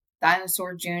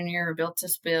Dinosaur Jr., Built to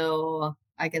Spill.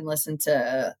 I can listen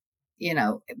to,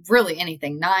 really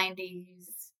anything, 90s.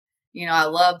 I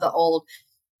love the old.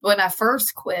 When I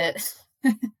first quit,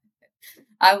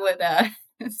 I would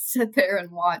sit there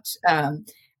and watch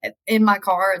in my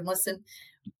car and listen.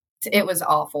 It was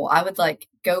awful. I would like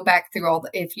go back through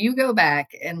if you go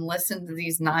back and listen to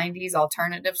these 90s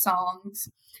alternative songs,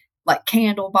 like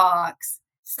Candlebox,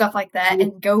 stuff like that,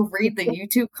 and go read the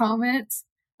YouTube comments.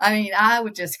 I mean, I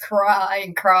would just cry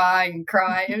and cry and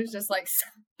cry. It was just like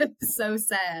so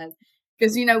sad.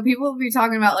 Because, people would be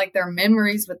talking about like their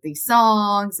memories with these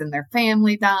songs and their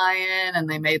family dying, and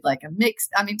they made like a mix.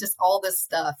 I mean, just all this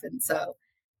stuff. And so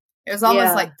it was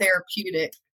almost like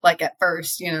therapeutic, like at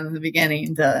first, in the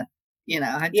beginning I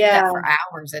do that for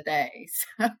hours a day.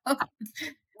 So.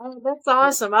 Oh, that's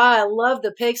awesome. I love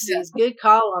the Pixies. Yeah. Good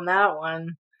call on that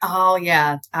one. Oh,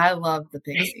 yeah. I love the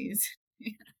Pixies.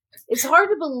 It's hard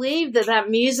to believe that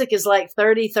music is like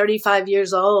 30, 35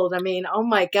 years old. I mean, oh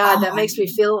my God, that makes me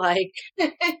feel like,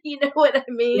 you know what I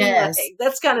mean? Yes. Like,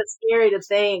 that's kind of scary to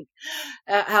think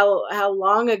how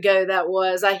long ago that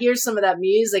was. I hear some of that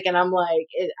music and I'm like,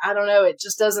 I don't know. It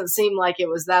just doesn't seem like it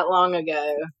was that long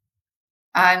ago.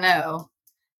 I know.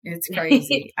 It's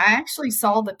crazy. I actually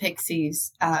saw the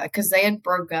Pixies because they had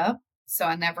broke up. So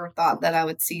I never thought that I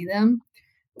would see them.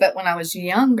 But when I was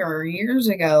younger, years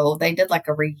ago, they did like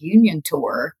a reunion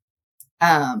tour.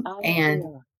 This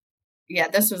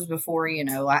was before,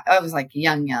 I was like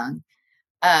young. Yeah.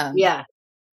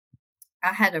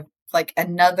 I had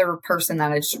another person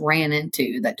that I just ran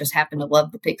into that just happened to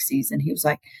love the Pixies. And he was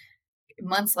like,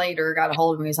 months later, got a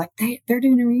hold of me. He's like, they're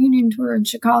doing a reunion tour in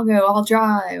Chicago. I'll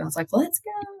drive. I was like, let's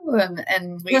go.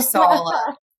 And we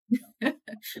saw,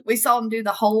 we saw them do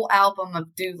the whole album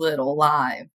of Doolittle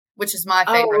live, which is my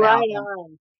favorite album.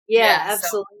 On. Yeah,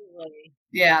 absolutely.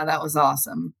 So, that was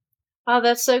awesome. Oh,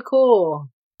 that's so cool.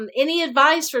 Any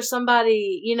advice for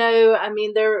somebody, I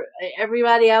mean,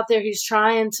 everybody out there who's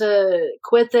trying to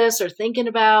quit this or thinking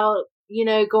about,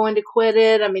 going to quit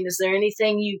it. I mean, is there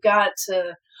anything you've got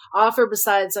to offer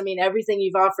besides, I mean, everything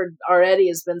you've offered already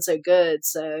has been so good.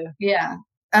 So, yeah.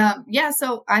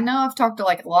 So I know I've talked to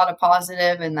like a lot of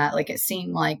positive and that like, it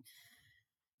seemed like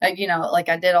I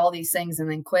did all these things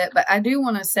and then quit, but I do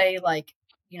want to say like,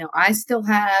 I still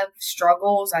have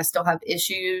struggles. I still have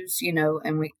issues,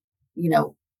 and we,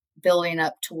 building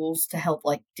up tools to help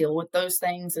like deal with those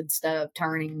things instead of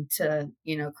turning to,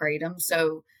 Kratom.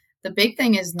 So the big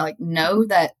thing is like, know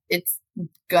that it's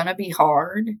going to be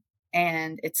hard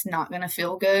and it's not going to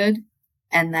feel good.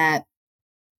 And that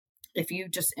if you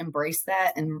just embrace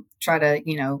that and try to,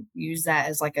 use that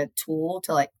as like a tool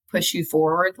to like push you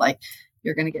forward, like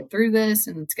you're going to get through this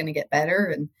and it's going to get better.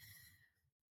 And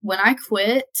when I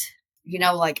quit,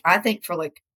 I think for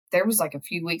like, there was like a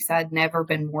few weeks I'd never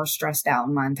been more stressed out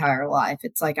in my entire life.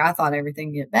 It's like, I thought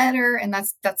everything get better, and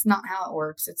that's not how it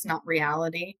works. It's not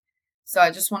reality. So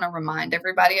I just want to remind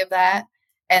everybody of that.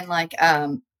 And like,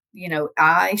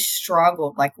 I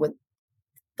struggled like with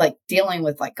like dealing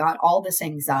with like, got all this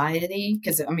anxiety.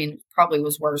 Cause I mean, it probably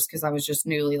was worse cause I was just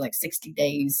newly like 60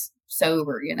 days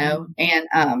sober, Mm-hmm.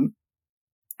 And,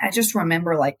 I just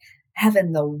remember like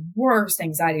having the worst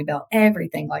anxiety about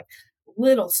everything, like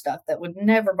little stuff that would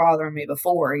never bother me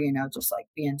before, just like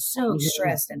being so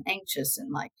stressed and anxious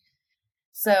and like,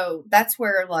 so that's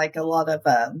where like a lot of,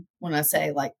 when I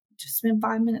say like, just spend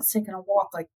 5 minutes taking a walk,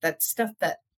 like that stuff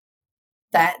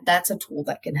that's a tool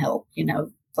that can help,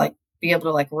 like be able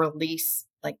to like release,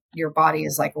 like your body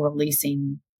is like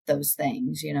releasing those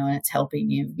things, and it's helping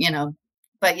you,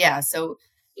 but yeah, so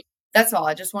that's all.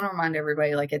 I just want to remind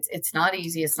everybody, like, it's not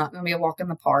easy. It's not going to be a walk in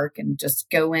the park, and just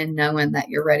go in knowing that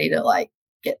you're ready to like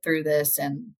get through this.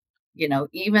 And,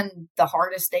 even the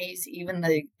hardest days, even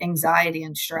the anxiety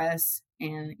and stress.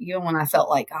 And even when I felt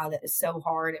like, God, that is so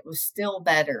hard, it was still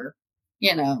better,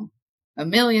 a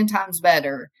million times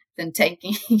better than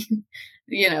taking,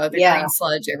 the green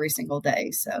sludge every single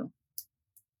day. So.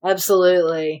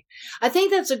 Absolutely. I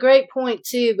think that's a great point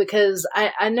too, because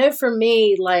I know for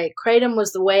me, like Kratom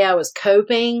was the way I was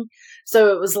coping.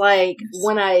 So it was like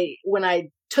when I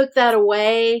took that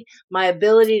away, my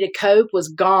ability to cope was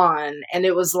gone. And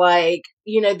it was like,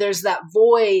 there's that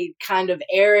void kind of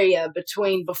area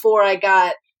between before I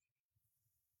got,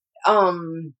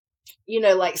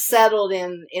 like settled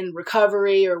in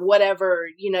recovery or whatever,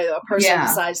 a person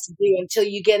decides to do, until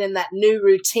you get in that new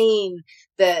routine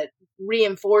that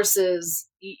reinforces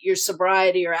your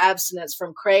sobriety or abstinence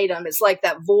from Kratom. It's like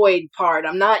that void part.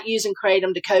 I'm not using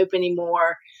Kratom to cope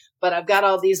anymore, but I've got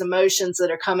all these emotions that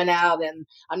are coming out and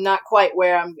I'm not quite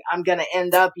where I'm going to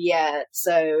end up yet.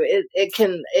 So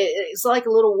it's like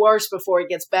a little worse before it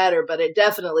gets better, but it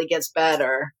definitely gets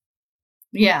better.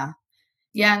 Yeah.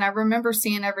 Yeah. And I remember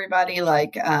seeing everybody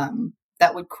like,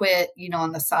 that would quit,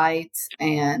 on the sites,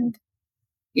 and,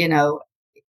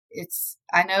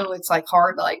 I know it's like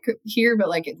hard to like hear, but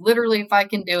like literally if I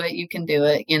can do it, you can do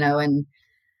it, and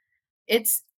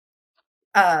it's,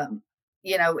 I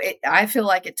feel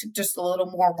like it took just a little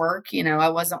more work. I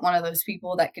wasn't one of those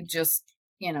people that could just,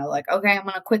 like, okay, I'm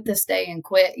going to quit this day and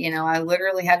quit. I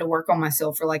literally had to work on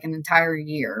myself for like an entire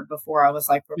year before I was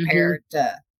like Mm-hmm. prepared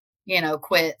to,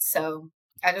 quit. So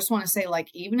I just want to say, like,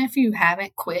 even if you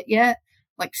haven't quit yet,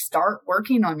 like, start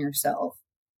working on yourself.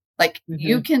 Like,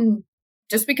 you Mm-hmm. can,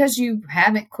 just because you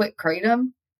haven't quit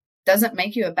Kratom doesn't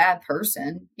make you a bad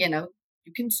person. You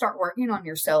can start working on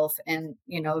yourself and,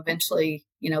 eventually,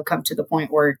 come to the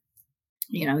point where,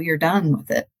 you're done with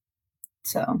it.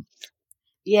 So,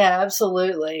 Yeah,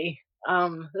 absolutely. A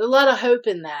lot of hope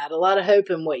in that. A lot of hope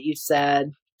in what you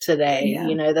said today.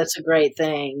 yeah, That's a great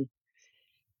thing.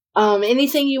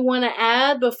 Anything you want to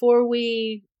add before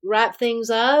we wrap things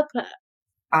up?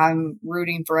 I'm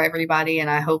rooting for everybody and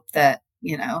I hope that,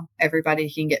 everybody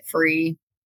can get free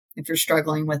if you're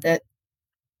struggling with it.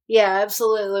 Yeah,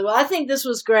 absolutely. Well, I think this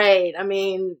was great. I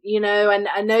mean,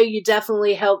 I know you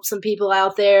definitely helped some people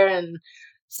out there. And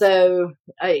so,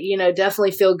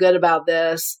 definitely feel good about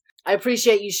this. I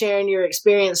appreciate you sharing your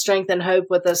experience, strength, and hope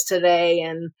with us today.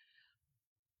 And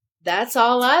that's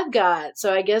all I've got.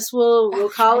 So I guess we'll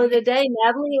call it a Okay. day.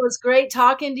 Natalie, it was great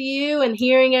talking to you and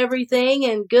hearing everything,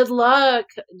 and good luck.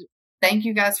 Thank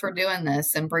you guys for doing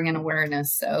this and bringing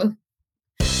awareness. So,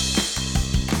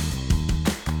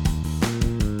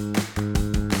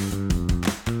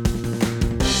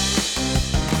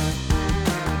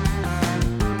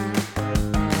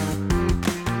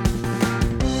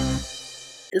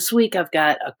 This week I've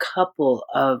got a couple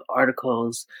of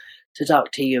articles to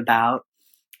talk to you about.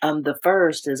 The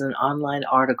first is an online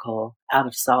article out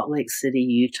of Salt Lake City,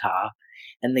 Utah,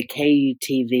 and the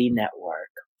KUTV network.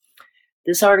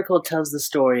 This article tells the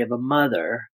story of a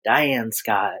mother, Diane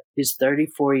Scott, whose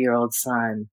 34-year-old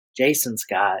son, Jason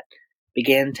Scott,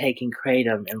 began taking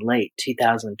kratom in late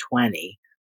 2020.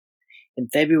 In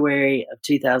February of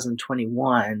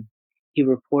 2021, he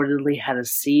reportedly had a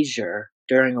seizure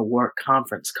during a work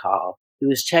conference call. He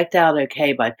was checked out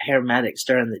okay by paramedics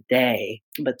during the day,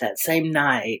 but that same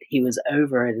night he was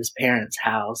over at his parents'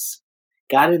 house,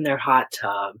 got in their hot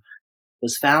tub,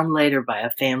 was found later by a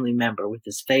family member with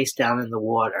his face down in the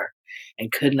water,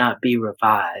 and could not be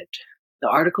revived. The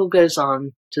article goes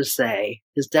on to say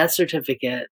his death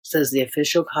certificate says the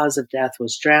official cause of death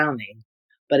was drowning,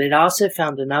 but it also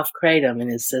found enough kratom in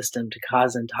his system to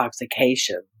cause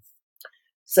intoxication.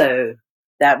 So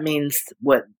that means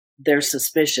what they're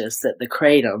suspicious that the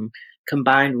kratom,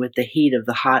 combined with the heat of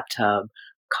the hot tub,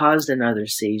 caused another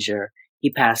seizure.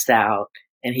 He passed out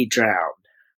and he drowned.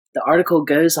 The article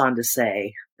goes on to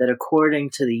say that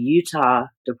according to the Utah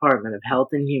Department of Health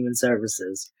and Human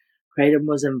Services, kratom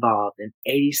was involved in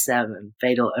 87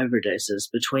 fatal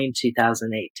overdoses between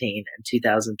 2018 and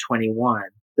 2021.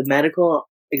 The medical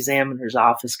examiner's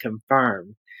office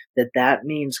confirmed that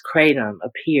means kratom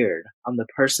appeared on the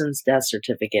person's death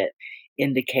certificate,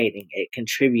 indicating it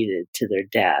contributed to their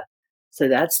death. So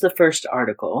that's the first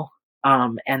article.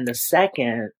 And the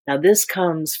second, now this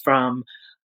comes from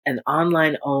an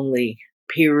online-only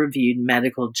peer-reviewed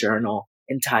medical journal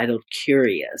entitled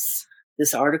Curious.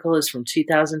 This article is from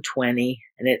 2020,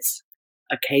 and it's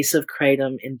a case of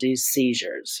kratom-induced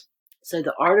seizures. So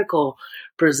the article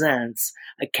presents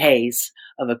a case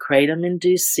of a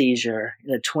kratom-induced seizure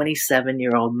in a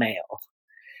 27-year-old male.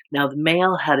 Now, the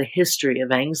male had a history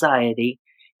of anxiety,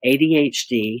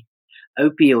 ADHD,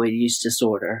 opioid use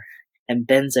disorder, and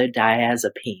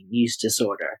benzodiazepine use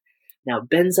disorder. Now,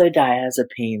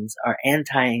 benzodiazepines are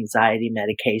anti-anxiety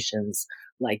medications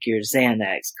like your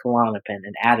Xanax, Klonopin,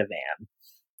 and Ativan.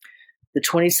 The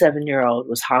 27-year-old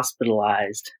was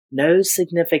hospitalized. No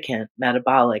significant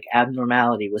metabolic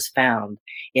abnormality was found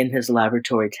in his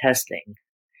laboratory testing.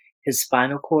 His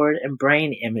spinal cord and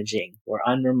brain imaging were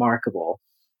unremarkable.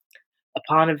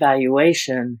 Upon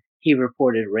evaluation, he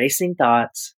reported racing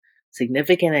thoughts,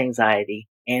 significant anxiety,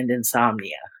 and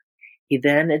insomnia. He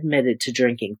then admitted to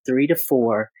drinking 3 to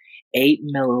 4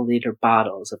 8-milliliter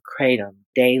bottles of kratom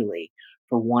daily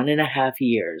for 1.5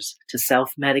 years to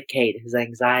self-medicate his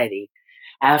anxiety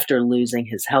after losing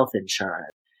his health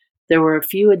insurance. There were a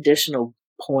few additional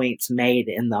points made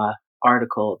in the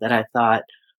article that I thought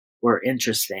were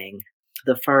interesting.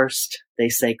 The first, they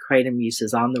say kratom use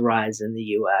is on the rise in the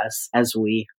U.S., as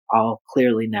we all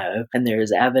clearly know, and there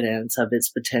is evidence of its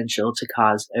potential to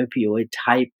cause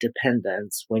opioid-type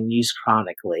dependence when used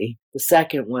chronically. The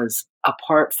second was,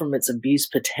 apart from its abuse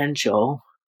potential,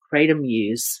 kratom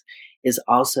use is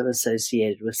also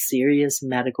associated with serious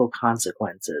medical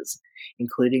consequences,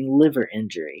 including liver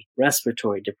injury,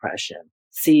 respiratory depression,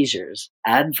 seizures,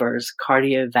 adverse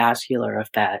cardiovascular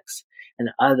effects, and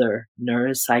other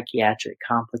neuropsychiatric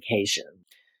complications.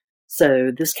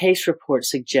 So this case report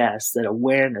suggests that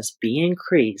awareness be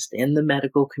increased in the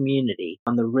medical community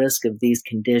on the risk of these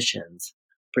conditions,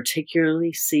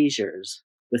 particularly seizures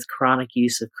with chronic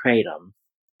use of kratom.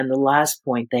 And the last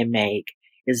point they make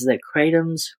is that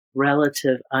kratom's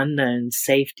relative unknown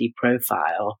safety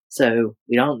profile, so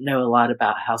we don't know a lot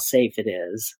about how safe it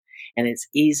is, and its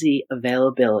easy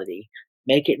availability,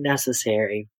 make it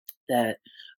necessary that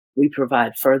we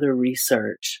provide further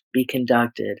research be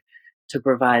conducted to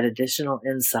provide additional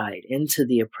insight into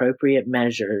the appropriate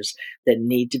measures that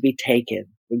need to be taken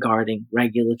regarding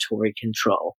regulatory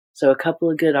control. So a couple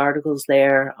of good articles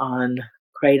there on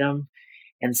kratom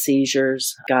and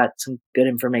seizures. Got some good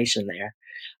information there.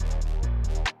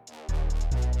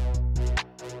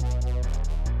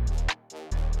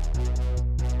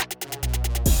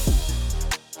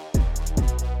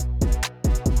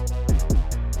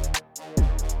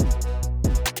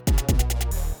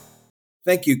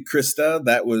 Thank you, Krista.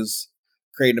 That was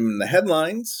Kratom in the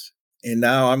headlines. And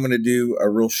now I'm going to do a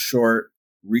real short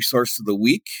resource of the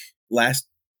week. Last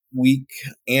week,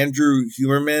 Andrew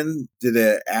Huberman did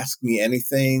a Ask Me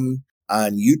Anything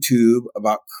on YouTube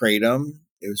about kratom.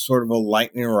 It was sort of a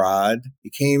lightning rod.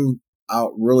 It came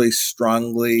out really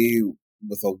strongly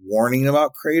with a warning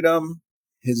about kratom.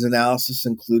 His analysis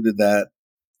included that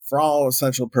for all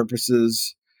essential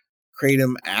purposes,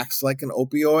 kratom acts like an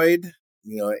opioid.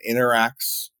 It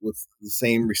interacts with the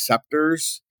same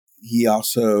receptors. He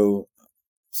also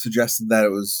suggested that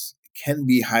it can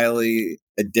be highly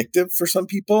addictive for some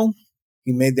people.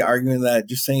 He made the argument that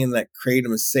just saying that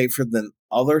kratom is safer than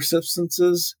other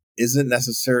substances isn't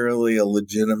necessarily a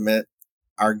legitimate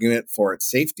argument for its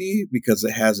safety because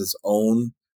it has its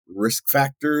own risk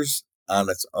factors on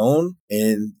its own.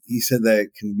 And he said that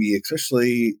it can be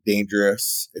especially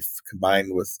dangerous if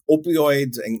combined with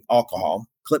opioids and alcohol.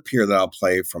 Clip here that I'll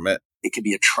play from it. It can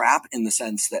be a trap in the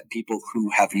sense that people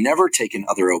who have never taken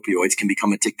other opioids can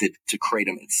become addicted to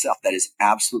kratom itself. That is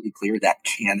absolutely clear. That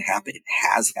can happen. It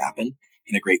has happened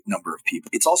in a great number of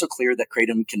people. It's also clear that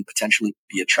kratom can potentially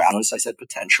be a trap. Notice I said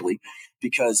potentially,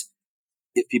 because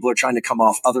if people are trying to come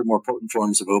off other more potent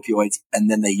forms of opioids and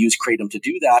then they use kratom to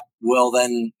do that, well,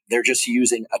 then they're just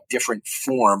using a different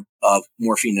form of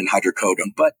morphine and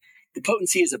hydrocodone. But the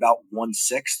potency is about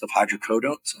 1/6 of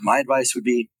hydrocodone. So my advice would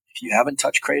be, if you haven't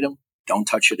touched kratom, don't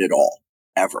touch it at all,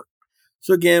 ever.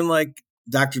 So again, like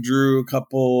Dr. Drew a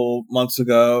couple months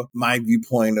ago, my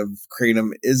viewpoint of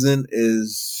kratom isn't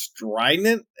as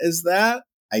strident as that.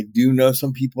 I do know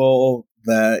some people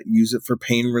that use it for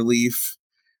pain relief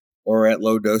or at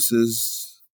low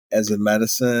doses as a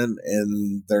medicine,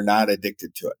 and they're not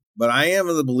addicted to it. But I am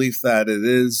of the belief that it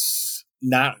is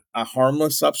not a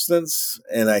harmless substance,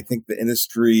 and I think the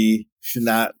industry should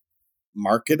not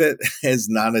market it as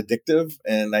non-addictive.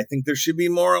 And I think there should be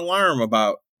more alarm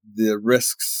about the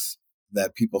risks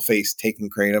that people face taking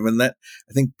kratom, and that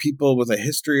I think people with a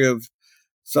history of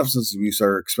substance abuse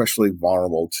are especially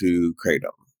vulnerable to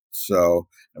kratom. So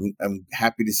I'm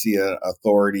happy to see an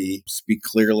authority speak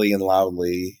clearly and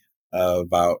loudly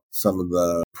about some of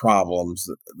the problems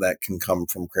that can come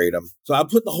from kratom. So I'll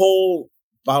put the whole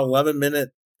about 11-minute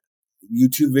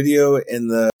YouTube video in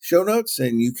the show notes,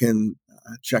 and you can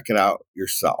check it out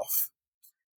yourself.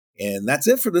 And that's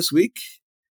it for this week.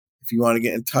 If you want to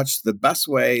get in touch, the best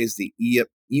way is to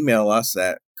email us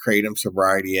at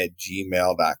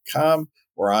kratomsobriety@gmail.com.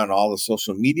 We're on all the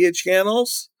social media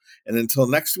channels. And until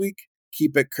next week,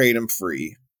 keep it kratom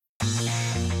free.